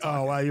 see.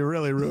 Oh, wow. You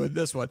really ruined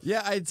this one.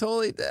 Yeah, I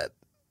totally did.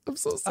 I'm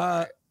so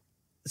sorry.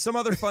 Some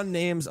other fun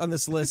names on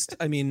this list.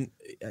 I mean,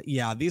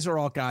 yeah, these are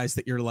all guys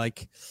that you're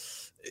like,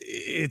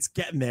 it's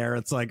getting there.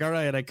 It's like, all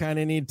right, I kind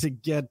of need to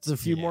get a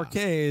few more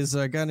Ks.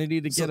 I kind of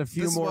need to get a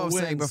few more wins.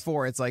 Saying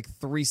before, it's like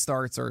 3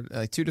 starts or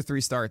like 2 to 3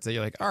 starts that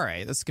you're like, all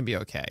right, this can be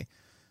okay.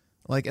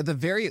 Like at the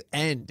very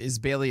end is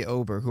Bailey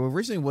Ober, who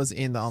originally was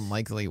in the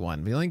unlikely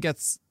one. He only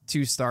gets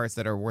two starts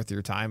that are worth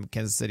your time.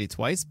 Kansas City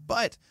twice,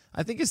 but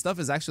I think his stuff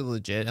is actually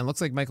legit, and it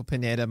looks like Michael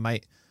Pineda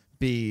might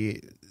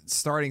be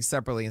starting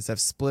separately instead of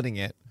splitting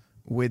it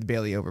with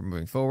Bailey Ober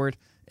moving forward.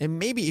 And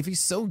maybe if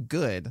he's so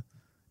good,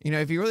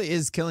 if he really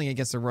is killing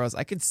against the Royals,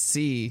 I could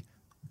see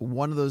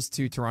one of those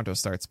two Toronto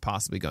starts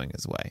possibly going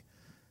his way.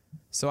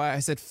 So I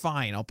said,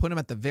 fine, I'll put him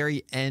at the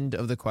very end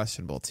of the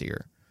questionable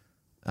tier.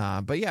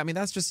 But yeah, I mean,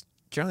 that's just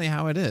generally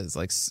how it is.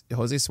 Like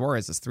Jose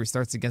Suarez has 3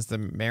 starts against the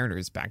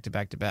Mariners back to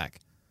back to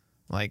back.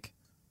 Like,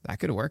 that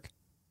could work.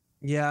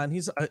 Yeah, and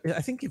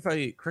I think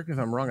correct me if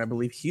I'm wrong, I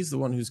believe he's the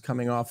one who's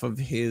coming off of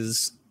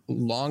his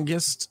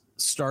longest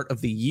start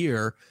of the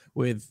year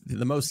with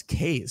the most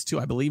Ks too.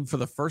 I believe for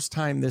the first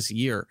time this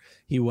year,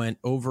 he went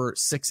over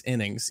 6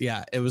 innings.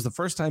 Yeah, it was the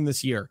first time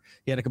this year.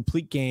 He had a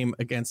complete game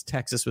against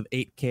Texas with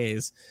 8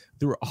 Ks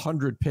through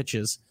 100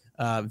 pitches.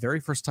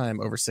 Very first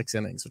time over 6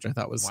 innings, which I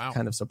thought was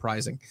kind of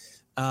surprising.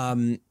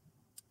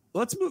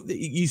 Let's move.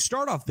 You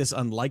start off this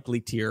unlikely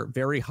tier,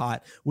 very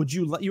hot.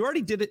 You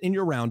already did it in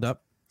your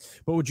roundup,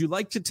 but would you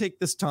like to take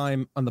this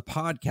time on the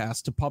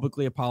podcast to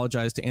publicly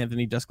apologize to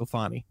Anthony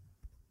DeSclafani?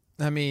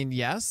 I mean,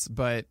 yes,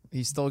 but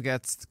he still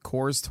gets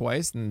Coors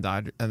twice and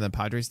the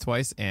Padres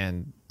twice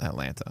and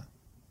Atlanta.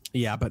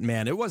 Yeah, but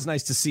man, it was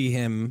nice to see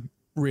him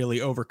really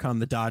overcome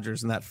the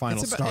Dodgers in that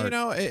final start.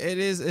 It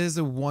is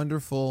a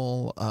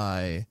wonderful,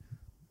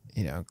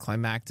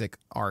 climactic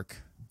arc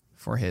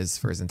for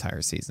his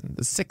entire season.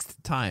 The 6th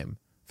time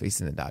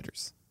facing the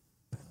Dodgers.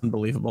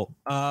 Unbelievable.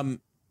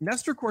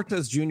 Nestor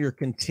Cortes Jr.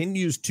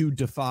 continues to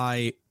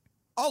defy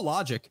all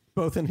logic,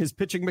 both in his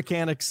pitching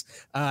mechanics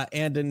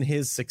and in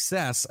his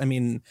success. I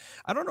mean,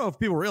 I don't know if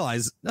people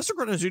realize Nestor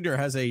Cortes Jr.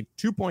 has a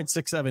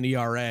 2.67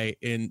 ERA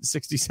in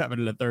 67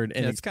 and a third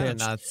innings. It's kind of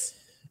nuts.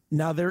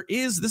 Now, this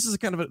is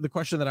kind of the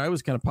question that I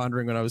was kind of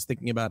pondering when I was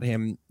thinking about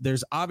him.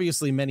 There's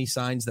obviously many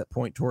signs that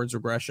point towards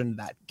regression.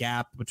 That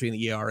gap between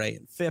the ERA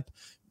and FIP,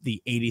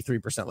 the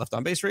 83% left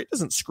on base rate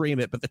doesn't scream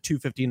it, but the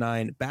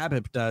 259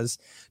 BABIP does.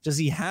 Does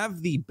he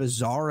have the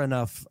bizarre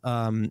enough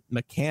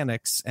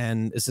mechanics,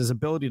 and is his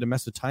ability to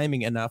mess with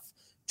timing enough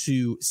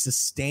to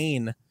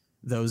sustain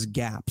those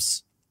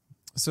gaps?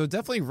 So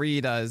definitely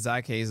read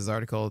Zach Hayes'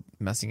 article,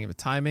 Messing with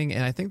Timing.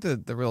 And I think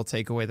the real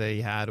takeaway that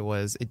he had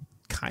was it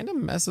kind of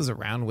messes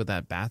around with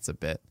that bats a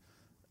bit,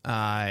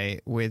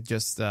 with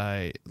just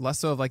less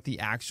so of like the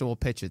actual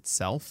pitch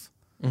itself,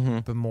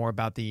 but more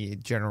about the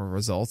general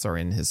results are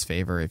in his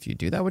favor if you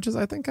do that, which is,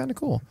 I think, kind of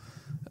cool.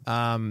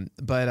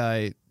 But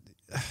I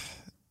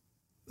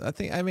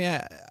think,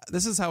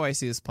 this is how I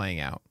see this playing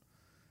out.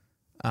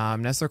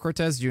 Nestor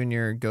Cortes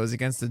Jr. goes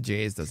against the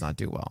Jays, does not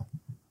do well.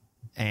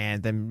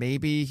 And then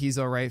maybe he's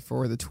all right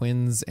for the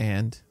Twins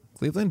and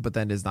Cleveland, but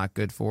then is not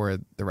good for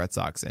the Red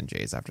Sox and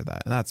Jays after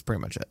that. And that's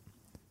pretty much it.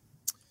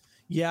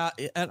 Yeah,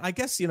 and I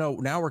guess,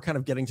 now we're kind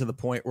of getting to the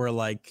point where,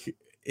 like,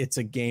 it's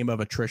a game of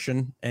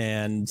attrition,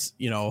 and,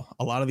 a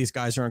lot of these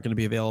guys aren't going to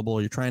be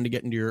available. You're trying to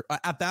get into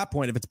at that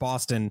point, if it's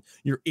Boston,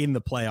 you're in the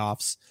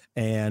playoffs,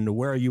 and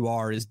where you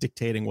are is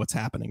dictating what's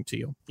happening to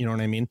you. You know what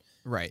I mean?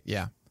 Right,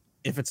 yeah.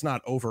 If it's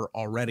not over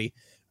already.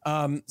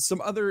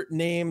 Some other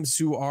names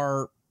who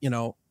are,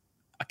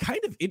 kind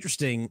of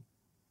interesting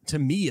to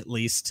me, at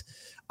least.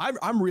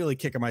 I'm really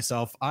kicking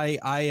myself. I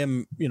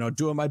am,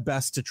 doing my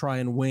best to try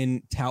and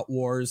win Tout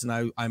Wars,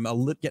 and I'm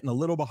getting a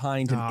little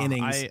behind in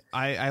innings.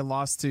 I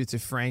lost to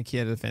Frank. He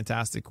had a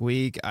fantastic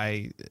week.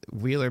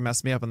 Wheeler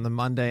messed me up on the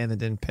Monday and then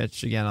didn't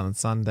pitch again on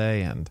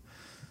Sunday, and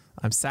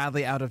I'm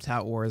sadly out of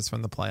Tout Wars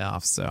from the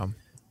playoffs. So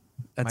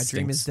my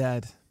dream is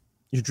dead.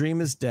 Your dream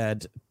is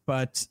dead.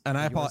 But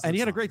I apologize. And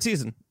you had a great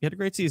season.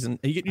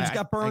 You just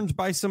got burned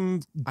by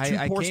some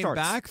I poor came starts.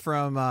 back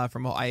from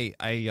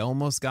I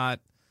almost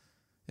got.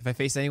 If I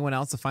faced anyone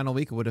else the final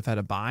week, I would have had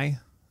a bye.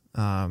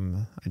 I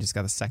just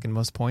got the second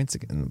most points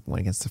and went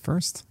against the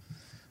first.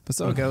 But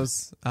so it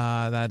goes.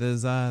 That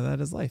is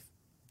life.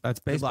 That's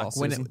baseball.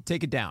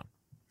 Take it down.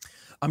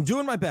 I'm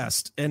doing my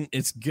best, and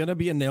it's gonna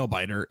be a nail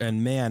biter.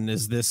 And man,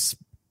 is this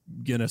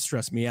gonna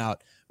stress me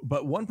out.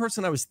 But one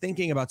person I was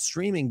thinking about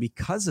streaming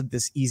because of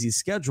this easy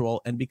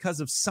schedule and because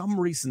of some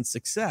recent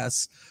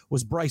success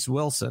was Bryce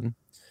Wilson,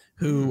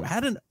 who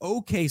had an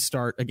okay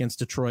start against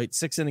Detroit.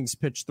 6 innings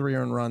pitched, 3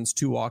 earned runs,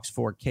 2 walks,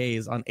 4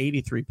 Ks on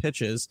 83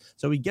 pitches.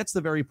 So he gets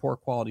the very poor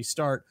quality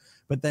start.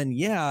 But then,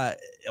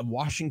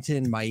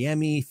 Washington,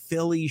 Miami,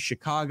 Philly,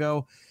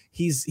 Chicago,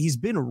 he's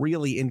been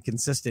really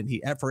inconsistent.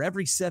 For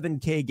every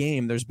 7K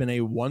game, there's been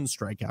a 1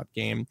 strikeout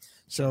game.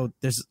 So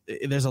there's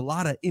a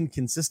lot of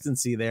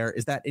inconsistency there.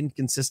 Is that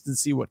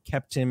inconsistency what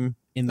kept him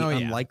in the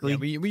unlikely?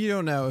 Yeah, we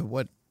don't know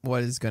what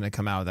is going to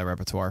come out of that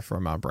repertoire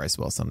from Bryce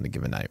Wilson on the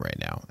given night right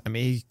now. I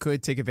mean, he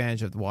could take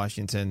advantage of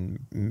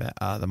Washington,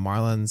 the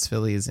Marlins,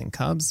 Phillies, and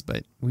Cubs,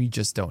 but we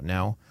just don't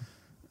know.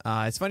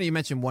 It's funny you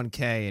mentioned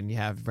 1K and you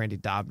have Randy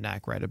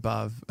Dobnak right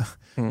above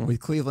with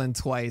Cleveland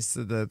twice,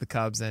 the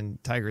Cubs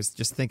and Tigers.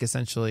 Just think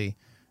essentially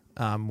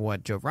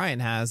what Joe Ryan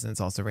has, and it's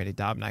also Randy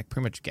Dobnak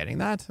pretty much getting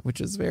that, which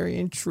is very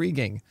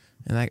intriguing,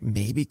 and that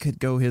maybe could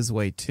go his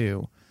way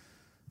too.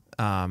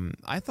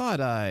 I thought,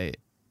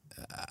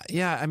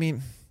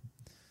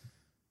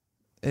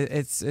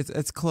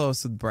 It's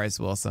close with Bryce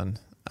Wilson.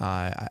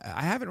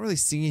 I haven't really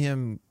seen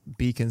him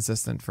be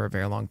consistent for a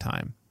very long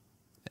time,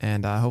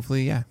 and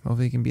hopefully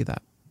he can be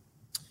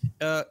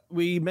that.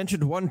 We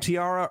mentioned one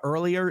tiara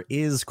earlier.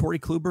 Is Corey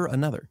Kluber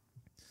another?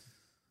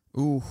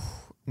 Ooh,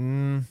 I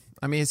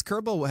mean, his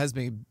curveball has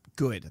been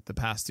good the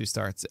past 2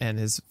 starts, and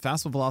his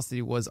fastball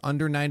velocity was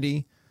under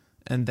 90,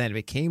 and then it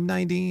became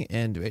 90.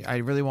 And I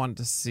really wanted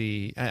to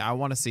see. I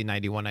want to see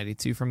 91,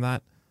 92 from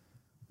that.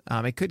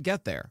 It could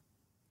get there.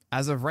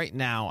 As of right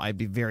now, I'd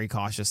be very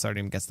cautious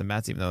starting against the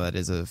Mets, even though that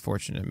is a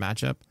fortunate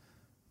matchup.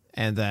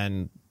 And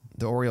then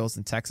the Orioles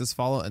and Texas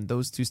follow, and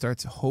those 2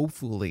 starts,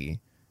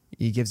 hopefully,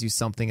 he gives you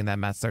something in that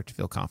Mets start to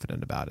feel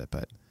confident about it.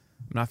 But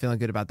I'm not feeling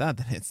good about that.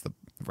 Then it's the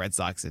Red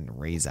Sox and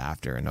Rays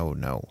after, and oh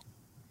no.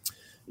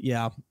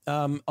 Yeah.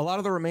 A lot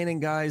of the remaining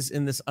guys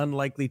in this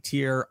unlikely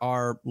tier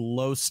are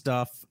low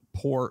stuff,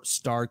 poor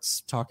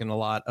starts, talking a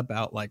lot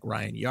about like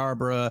Ryan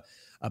Yarbrough,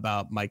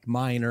 about Mike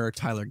Minor,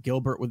 Tyler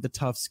Gilbert with the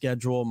tough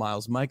schedule,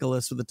 Miles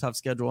Michaelis with the tough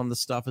schedule, and the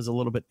stuff is a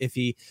little bit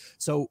iffy.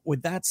 So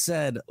with that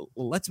said,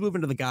 let's move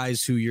into the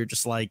guys who you're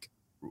just like,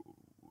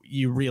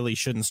 you really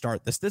shouldn't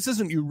start this. This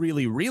isn't you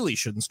really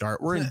shouldn't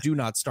start. We're in do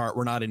not start.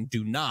 We're not in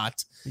do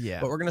not.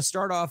 Yeah. But we're going to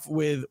start off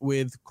with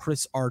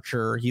Chris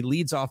Archer. He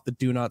leads off the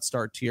do not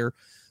start tier.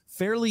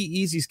 Fairly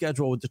easy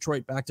schedule with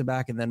Detroit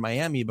back-to-back and then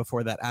Miami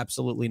before that,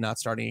 absolutely not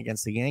starting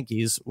against the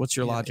Yankees. What's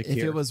your logic here?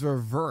 If it was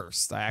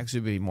reversed, I actually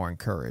would be more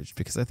encouraged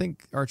because I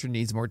think Archer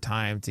needs more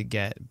time to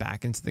get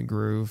back into the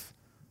groove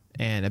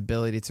and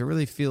ability to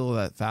really feel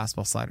that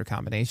fastball slider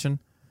combination.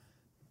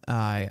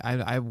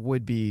 I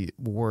would be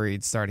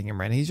worried starting him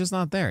right now. He's just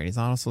not there. He's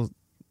not also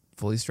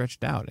fully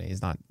stretched out, and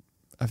he's not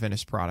a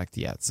finished product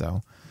yet.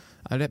 So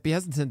I'd be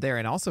hesitant there.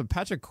 And also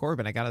Patrick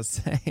Corbin, I got to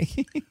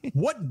say.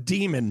 What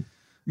demon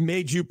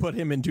made you put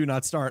him in do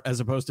not start as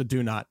opposed to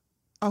do not?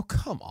 Oh,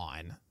 come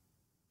on.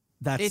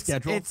 That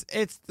schedule?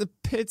 It's the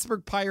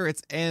Pittsburgh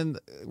Pirates and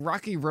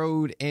Rocky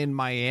Road in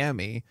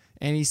Miami,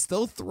 and he's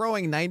still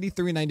throwing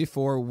 93,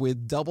 94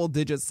 with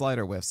double-digit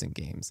slider whiffs in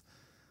games.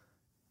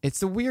 It's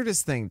the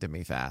weirdest thing to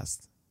me,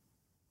 Fast.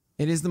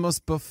 It is the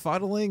most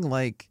befuddling,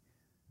 like,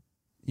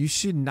 you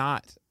should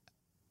not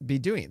be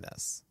doing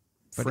this.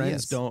 But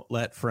friends don't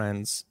let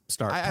friends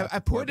start. I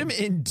put him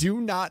in do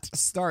not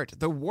start.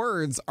 The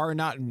words are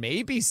not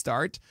maybe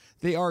start.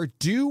 They are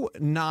do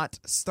not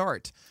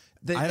start.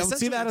 I don't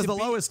see that as the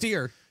lowest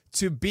tier.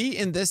 To be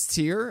in this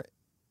tier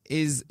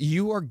is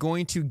you are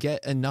going to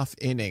get enough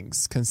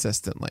innings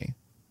consistently.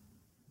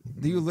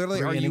 You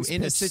literally are you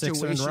in a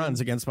situation 6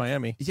 runs against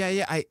Miami.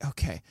 Yeah.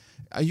 Okay.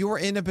 You are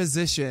in a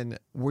position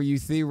where you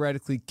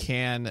theoretically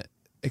can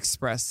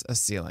express a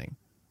ceiling,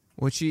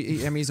 which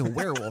he's a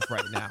werewolf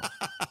right now.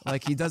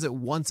 Like he does it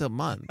once a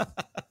month.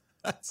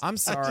 I'm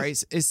sorry.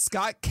 Is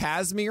Scott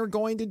Kazmir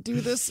going to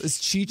do this? Is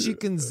Chichi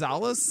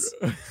Gonzalez?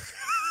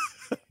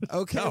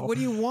 Okay. No. What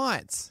do you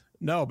want?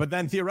 No, but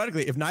then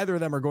theoretically, if neither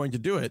of them are going to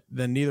do it,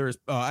 then neither is.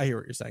 I hear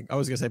what you're saying. I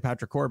was going to say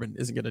Patrick Corbin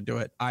isn't going to do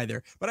it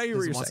either, but I hear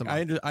what you're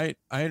saying. I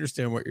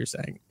understand what you're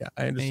saying. Yeah,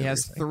 I understand. And he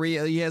has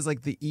 3. He has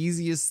like the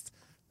easiest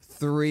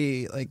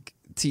 3 like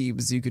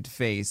teams you could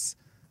face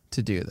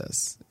to do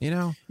this. You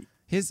know,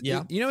 his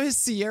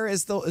Sierra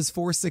is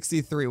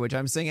 4.63, which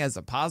I'm saying as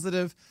a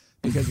positive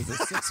because it's a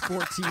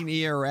 6.14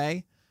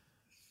 ERA.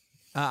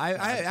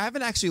 I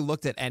haven't actually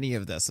looked at any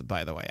of this,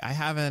 by the way. I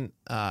haven't.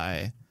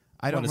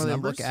 I don't really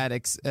look at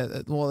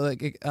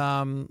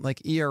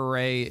like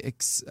ERA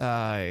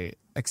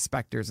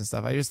expectors and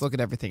stuff. I just look at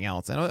everything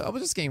else, and I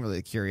was just getting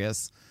really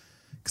curious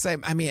because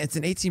I mean it's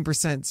an 18%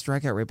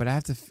 strikeout rate, but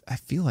I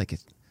feel like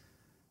it.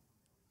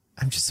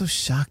 I'm just so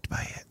shocked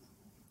by it.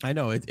 I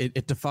know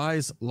it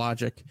defies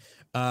logic,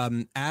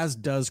 as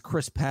does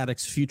Chris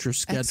Paddock's future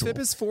schedule. XFIP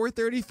is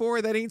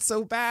 4.34. That ain't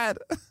so bad.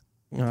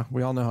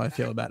 We all know how I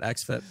feel about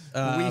XFIP.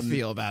 We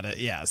feel about it,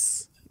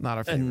 yes. Not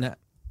our favorite. And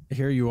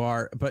here you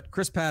are. But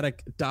Chris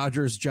Paddock,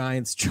 Dodgers,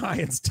 Giants,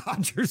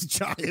 Dodgers,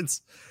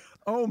 Giants.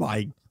 Oh,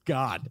 my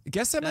God.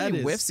 Guess how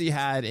many whiffs he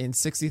had in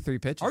 63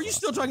 pitches? Are you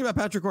still talking about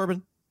Patrick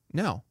Corbin?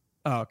 No.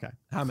 Oh, okay.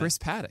 Chris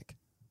Paddock.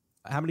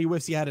 How many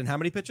whiffs he had in how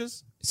many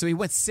pitches? So he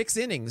went 6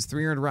 innings,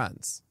 3 earned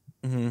runs.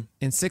 Mm-hmm.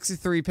 In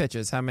 63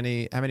 pitches, how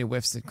many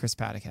whiffs did Chris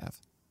Paddock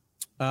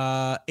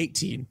have?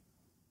 18.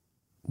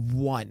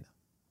 1.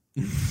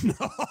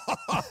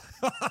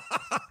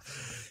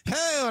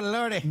 Oh,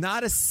 Lordy.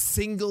 Not a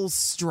single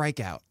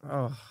strikeout.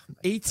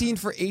 18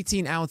 for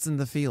 18 outs in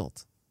the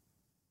field.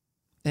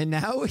 And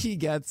now he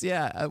gets,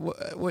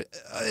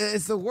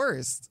 it's the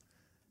worst.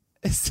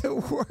 It's the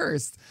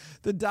worst.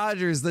 The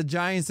Dodgers, the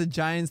Giants,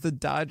 the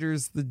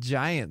Dodgers, the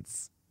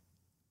Giants.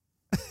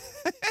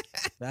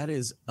 That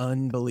is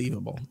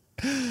unbelievable.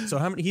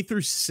 So he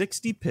threw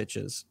 60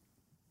 pitches.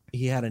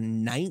 He had a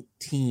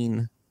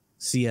 19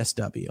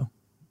 CSW.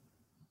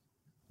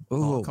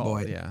 Oh,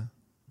 boy. Yeah.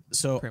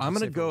 So I'm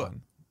going to go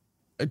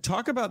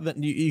talk about that.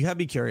 You have to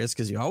be curious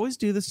because you always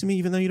do this to me,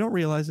 even though you don't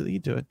realize that you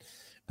do it.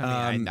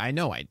 I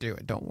know I do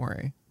it. Don't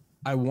worry.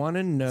 I want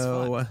to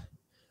know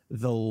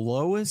the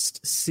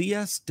lowest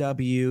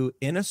CSW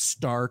in a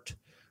start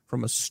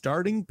from a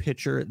starting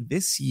pitcher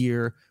this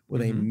year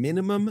with a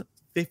minimum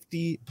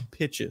 50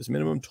 pitches,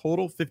 minimum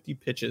total 50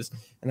 pitches.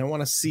 And I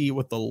want to see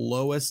what the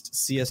lowest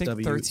CSW I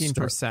think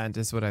 13%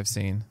 is what I've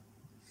seen.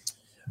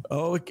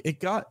 Oh,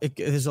 it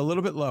is a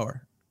little bit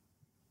lower.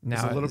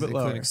 Now, a little bit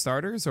including lower.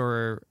 Starters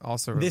or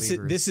also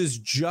relievers? This is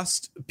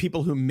just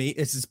people who made.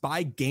 This is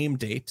by game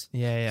date.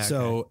 Yeah.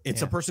 So okay.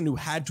 it's a person who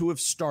had to have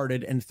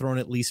started and thrown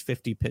at least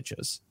 50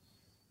 pitches.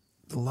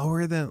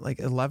 Lower than like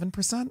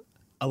 11%?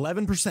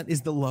 11%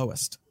 is the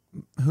lowest.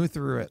 Who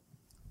threw it?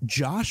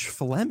 Josh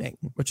Fleming,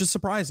 which is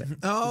surprising.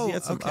 Oh, he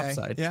had some okay.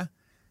 upside. Yeah.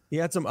 He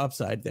had some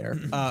upside there.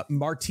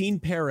 Martin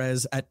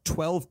Perez at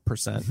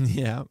 12%.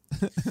 Yeah.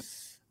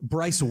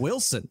 Bryce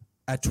Wilson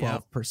at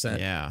 12%.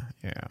 Yeah.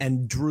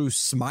 And Drew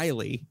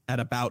Smiley at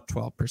about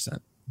 12%.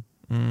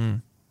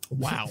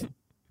 Wow.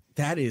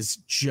 That is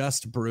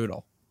just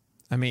brutal.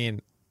 I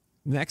mean,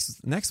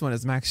 next one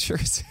is Max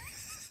Scherzer.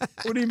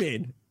 What do you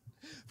mean?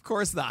 Of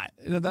course not.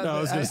 I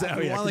was going to say,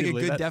 I want like a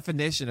good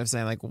definition of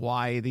saying like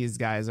why these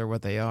guys are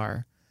what they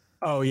are.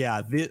 Oh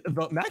yeah, the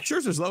Max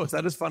Scherzer's lowest.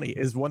 That is funny.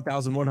 Is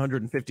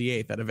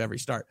 1,158th out of every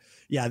start.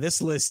 Yeah,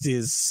 this list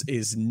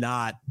is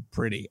not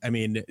pretty. I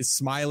mean,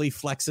 Smiley,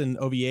 Flexen,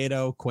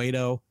 Oviedo,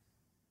 Cueto.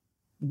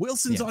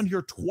 Wilson's on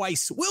here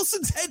twice.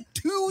 Wilson's had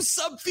 2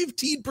 sub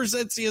 15%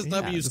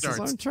 CSW this starts. Is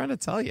what I'm trying to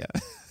tell you.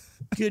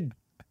 Good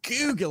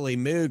googly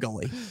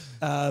moogly.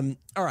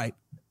 All right.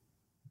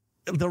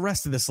 The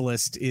rest of this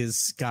list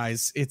is,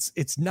 guys,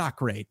 it's not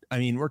great. I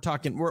mean, we're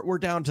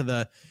down to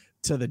the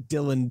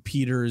Dylan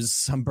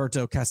Peters,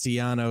 Humberto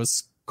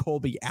Castellanos,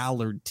 Colby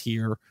Allard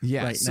tier.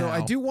 Yeah. Right so now.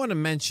 I do want to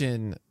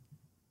mention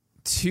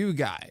 2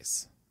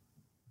 guys,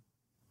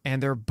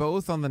 and they're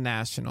both on the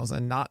Nationals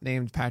and not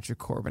named Patrick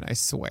Corbin. I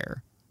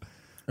swear.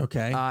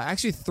 Okay.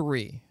 Actually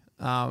 3.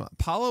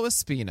 Paulo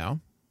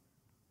Espino,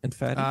 and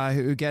Fetty,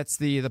 who gets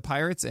the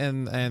Pirates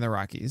and the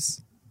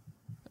Rockies.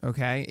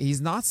 Okay,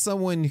 he's not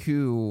someone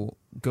who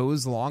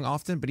goes long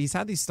often, but he's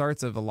had these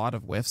starts of a lot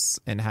of whiffs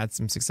and had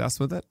some success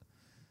with it.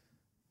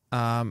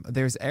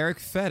 There's Eric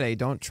Fede.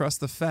 Don't trust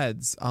the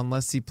Feds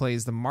unless he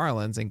plays the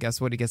Marlins, and guess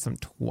what? He gets them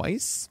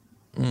twice.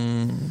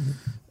 And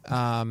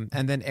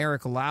then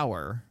Eric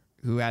Lauer,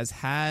 who has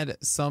had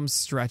some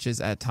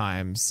stretches at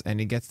times, and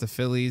he gets the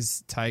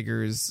Phillies,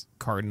 Tigers,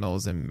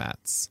 Cardinals, and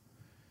Mets.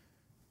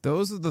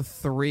 Those are the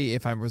 3,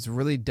 if I was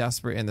really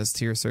desperate in this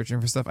tier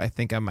searching for stuff, I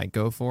think I might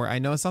go for. I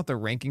know it's not the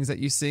rankings that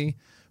you see,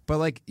 but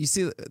like you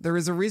see, there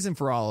is a reason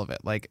for all of it.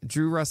 Like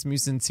Drew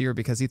Rasmussen's here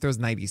because he throws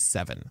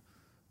 97.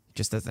 He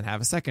just doesn't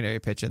have a secondary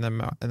pitch, and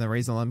the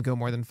Rays will let him go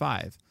more than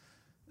 5.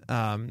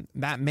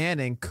 Matt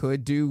Manning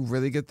could do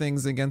really good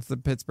things against the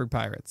Pittsburgh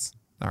Pirates.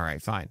 All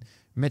right, fine.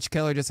 Mitch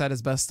Keller just had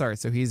his best start,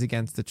 so he's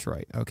against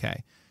Detroit.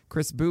 Okay.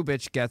 Chris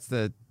Bubich gets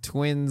the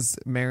Twins,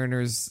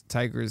 Mariners,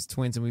 Tigers,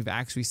 Twins, and we've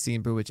actually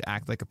seen Bubich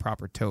act like a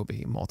proper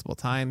Toby multiple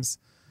times.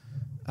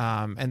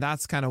 And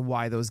that's kind of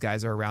why those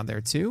guys are around there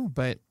too.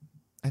 But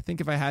I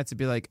think if I had to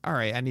be like, all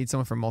right, I need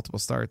someone for multiple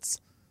starts,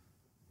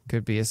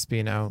 could be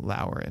Espino,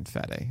 Lauer, and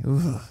Fede.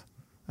 Ooh,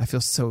 I feel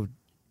so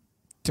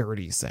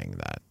dirty saying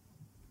that.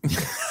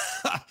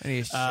 I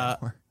need to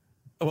shit more.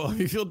 Well, if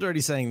you feel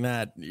dirty saying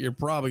that, you're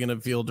probably going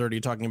to feel dirty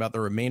talking about the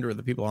remainder of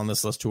the people on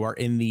this list who are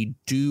in the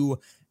do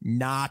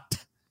not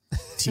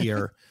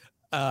tier,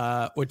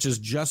 which is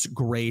just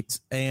great.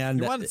 And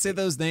you want to say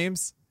those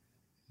names?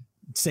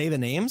 Say the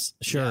names?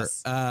 Sure.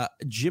 Yes.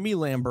 Jimmy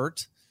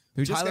Lambert,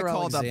 who just Tyler got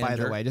called Alexander. up,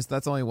 by the way.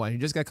 That's only one. Who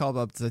just got called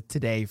up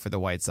today for the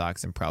White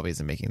Sox and probably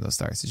isn't making those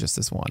starts. It's just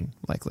this one,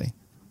 likely.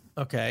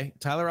 Okay.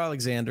 Tyler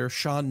Alexander,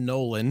 Sean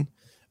Nolan,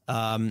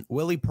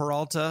 Willie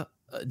Peralta,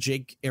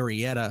 Jake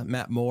Arrieta,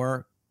 Matt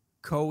Moore,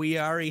 Koei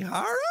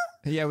Arihara?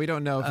 Yeah, we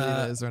don't know if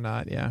it is or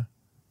not. Yeah.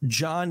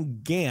 John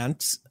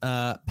Gant,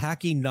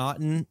 Packy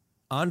Naughton,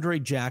 Andre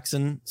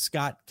Jackson,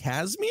 Scott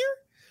Kazmir?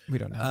 We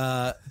don't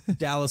know.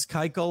 Dallas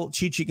Keuchel,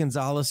 Chichi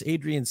Gonzalez,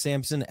 Adrian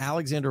Sampson,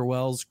 Alexander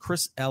Wells,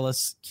 Chris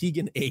Ellis,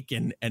 Keegan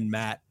Aiken, and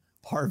Matt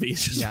Harvey.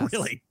 It's just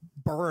really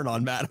burn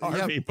on Matt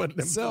Harvey. Yep. Putting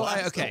him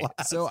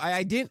So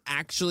I didn't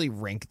actually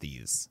rank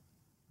these.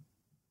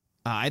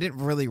 I didn't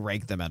really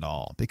rank them at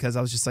all because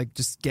I was just like,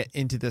 just get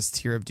into this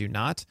tier of do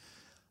not.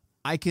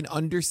 I can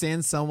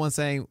understand someone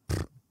saying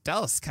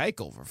Dallas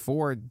Keuchel for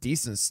 4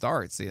 decent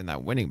starts in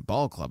that winning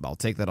ball club. I'll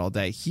take that all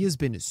day. He has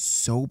been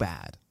so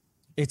bad.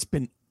 It's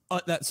been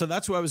so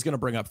that's what I was going to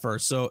bring up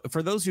first. So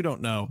for those who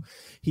don't know,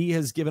 he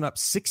has given up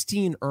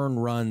 16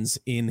 earned runs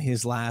in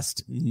his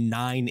last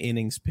 9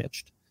 innings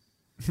pitched.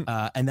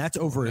 And that's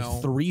over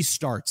 3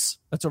 starts.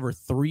 That's over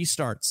 3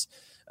 starts.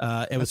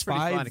 It was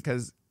 5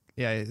 because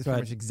it's pretty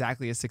much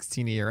exactly a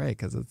 16 ERA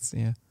because it's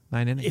 9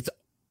 innings.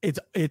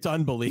 It's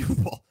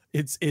unbelievable.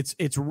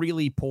 It's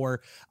really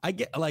poor. I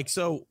get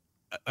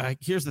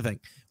here's the thing.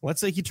 Let's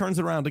say he turns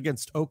around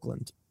against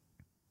Oakland.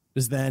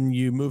 Is then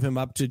you move him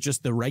up to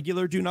just the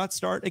regular do not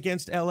start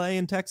against LA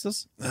and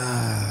Texas?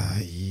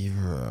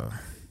 Yeah.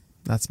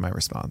 That's my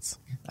response.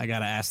 I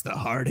gotta ask the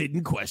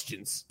hard-hitting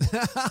questions.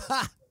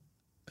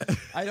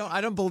 I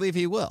don't believe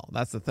he will.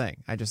 That's the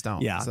thing. I just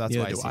don't. Yeah, so that's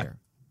why he's here.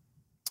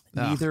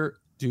 Neither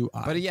Do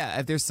I? But yeah,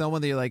 if there's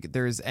someone that you're like,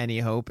 there's any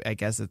hope, I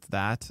guess it's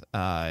that.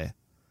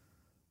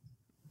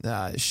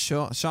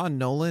 Sean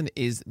Nolan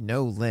is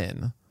no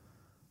Lynn,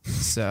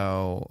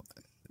 so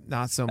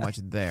not so much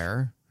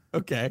there.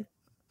 Okay.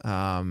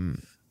 I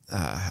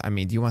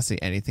mean, do you want to say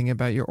anything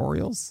about your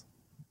Orioles?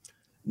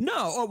 No.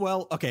 Oh,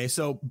 well, okay.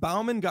 So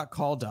Baumann got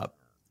called up.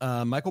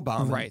 Michael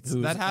Baumann. Right.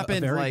 So that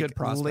happened very like good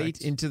prospect. late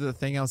into the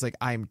thing. I was like,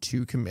 I'm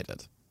too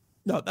committed.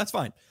 No, that's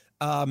fine.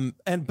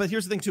 But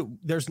here's the thing too.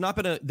 There's not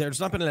been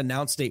an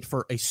announced date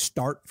for a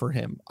start for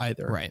him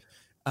either. Right.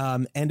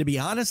 And to be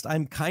honest,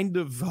 I'm kind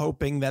of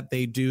hoping that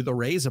they do the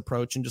Rays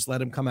approach and just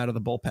let him come out of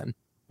the bullpen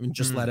and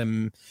just let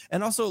him.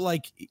 And also,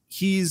 like,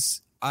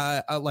 he's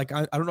I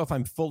don't know if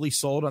I'm fully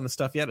sold on the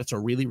stuff yet. It's a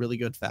really, really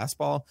good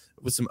fastball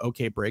with some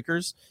okay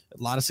breakers.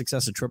 A lot of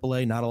success at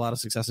AAA, not a lot of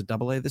success at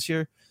AA this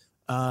year.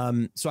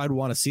 So I'd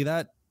want to see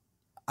that.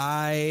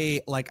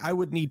 I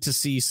would need to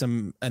see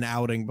an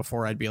outing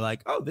before I'd be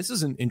like, oh, this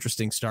is an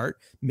interesting start.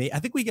 I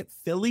think we get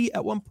Philly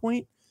at one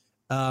point.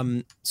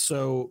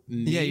 So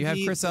maybe, yeah, you have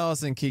Chris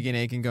Ellis and Keegan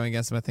Aiken going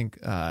against him. I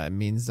think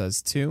Means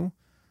does too.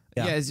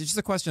 Yeah, it's just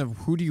a question of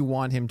who do you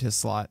want him to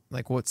slot?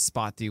 Like, what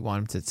spot do you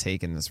want him to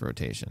take in this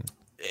rotation?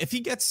 If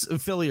he gets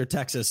Philly or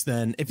Texas,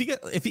 then if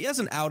he has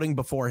an outing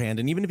beforehand,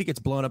 and even if he gets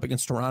blown up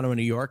against Toronto and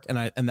New York, and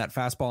that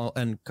fastball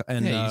and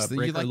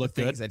breaker like look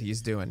the things good that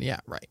he's doing, yeah,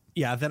 right,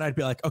 yeah, then I'd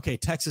be like, okay,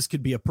 Texas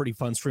could be a pretty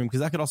fun stream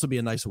because that could also be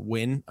a nice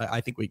win.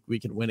 I think we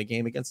can win a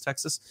game against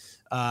Texas,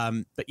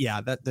 but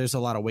yeah, there's a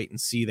lot of wait and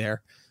see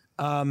there.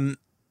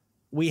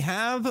 We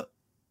have.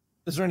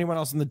 Is there anyone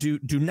else in the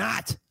do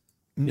not?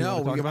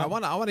 No, I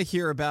want to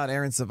hear about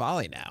Aaron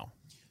Savali now.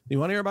 You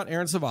want to hear about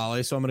Aaron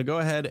Savali? So I'm going to go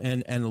ahead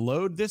and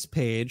load this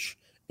page.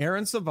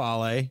 Aaron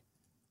Savali.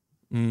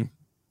 I'm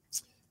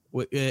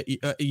going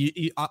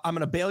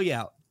to bail you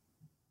out.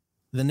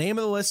 The name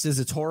of the list is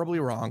It's Horribly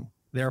Wrong.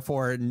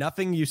 Therefore,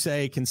 nothing you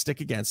say can stick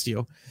against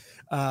you.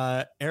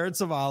 Aaron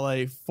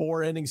Savali,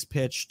 4 innings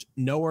pitched,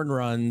 no earned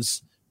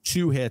runs,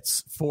 2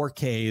 hits, 4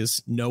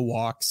 Ks, no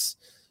walks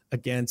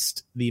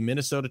against the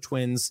Minnesota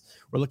Twins.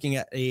 We're looking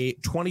at a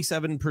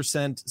 27%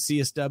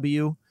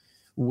 CSW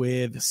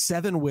with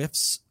 7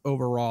 whiffs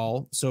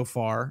overall so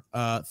far,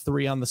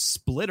 3 on the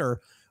splitter.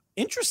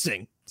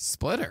 Interesting.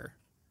 Splitter.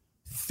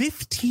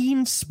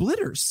 15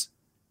 splitters.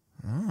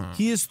 Oh.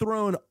 He has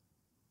thrown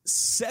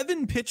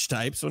 7 pitch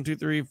types.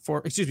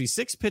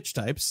 6 pitch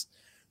types.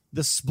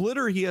 The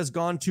splitter he has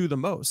gone to the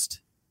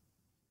most.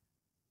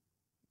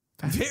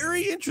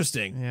 Very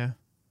interesting. Yeah.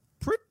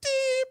 Pretty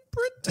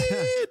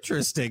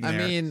interesting there. I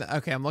mean,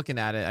 okay, I'm looking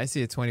at it. I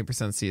see a 20%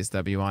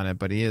 CSW on it,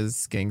 but he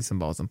is getting some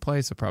balls in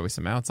play, so probably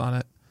some outs on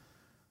it.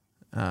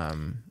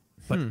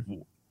 But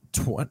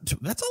that's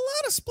a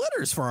lot of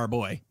splitters for our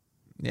boy.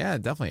 Yeah,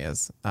 it definitely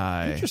is.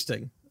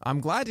 Interesting.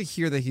 I'm glad to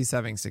hear that he's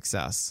having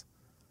success.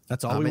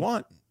 That's all we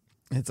want.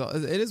 It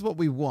is what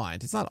we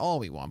want. It's not all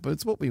we want, but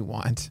it's what we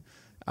want.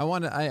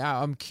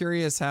 I'm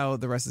curious how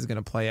the rest is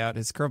going to play out.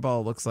 His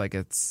curveball looks like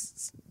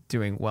it's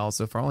doing well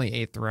so far. Only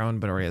 8th thrown,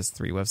 but already has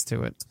 3 whiffs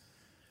to it.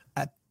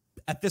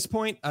 At this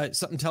point,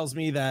 something tells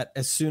me that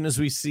as soon as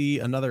we see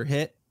another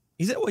hit,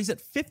 he's at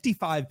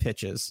 55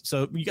 pitches.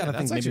 So you got to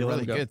think maybe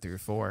really good through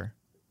 4.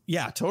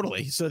 Yeah,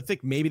 totally. So I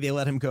think maybe they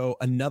let him go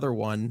another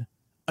one.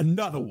 Get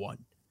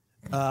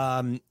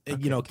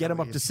him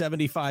up to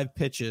 75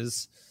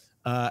 pitches,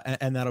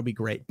 and that'll be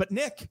great. But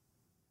Nick,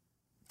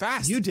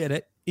 fast, you did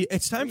it.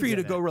 It's time for you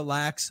to go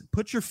relax,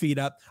 put your feet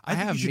up. I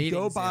think you should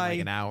go by in like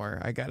an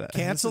hour. I gotta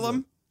cancel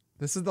them.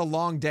 This is the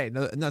long day.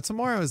 No,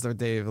 tomorrow is the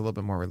day of a little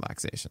bit more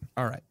relaxation.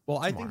 All right. Well,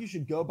 I think you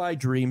should go by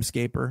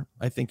Dreamscaper.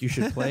 I think you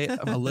should play it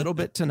a little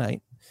bit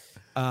tonight.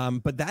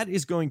 But that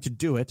is going to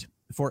do it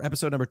for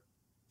episode number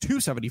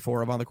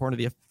 274 of On the Corner,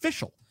 the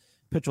official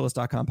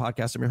PitcherList.com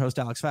podcast. I'm your host,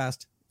 Alex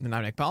Fast. And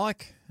I'm Nick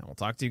Pollack, and we'll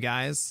talk to you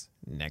guys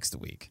next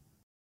week.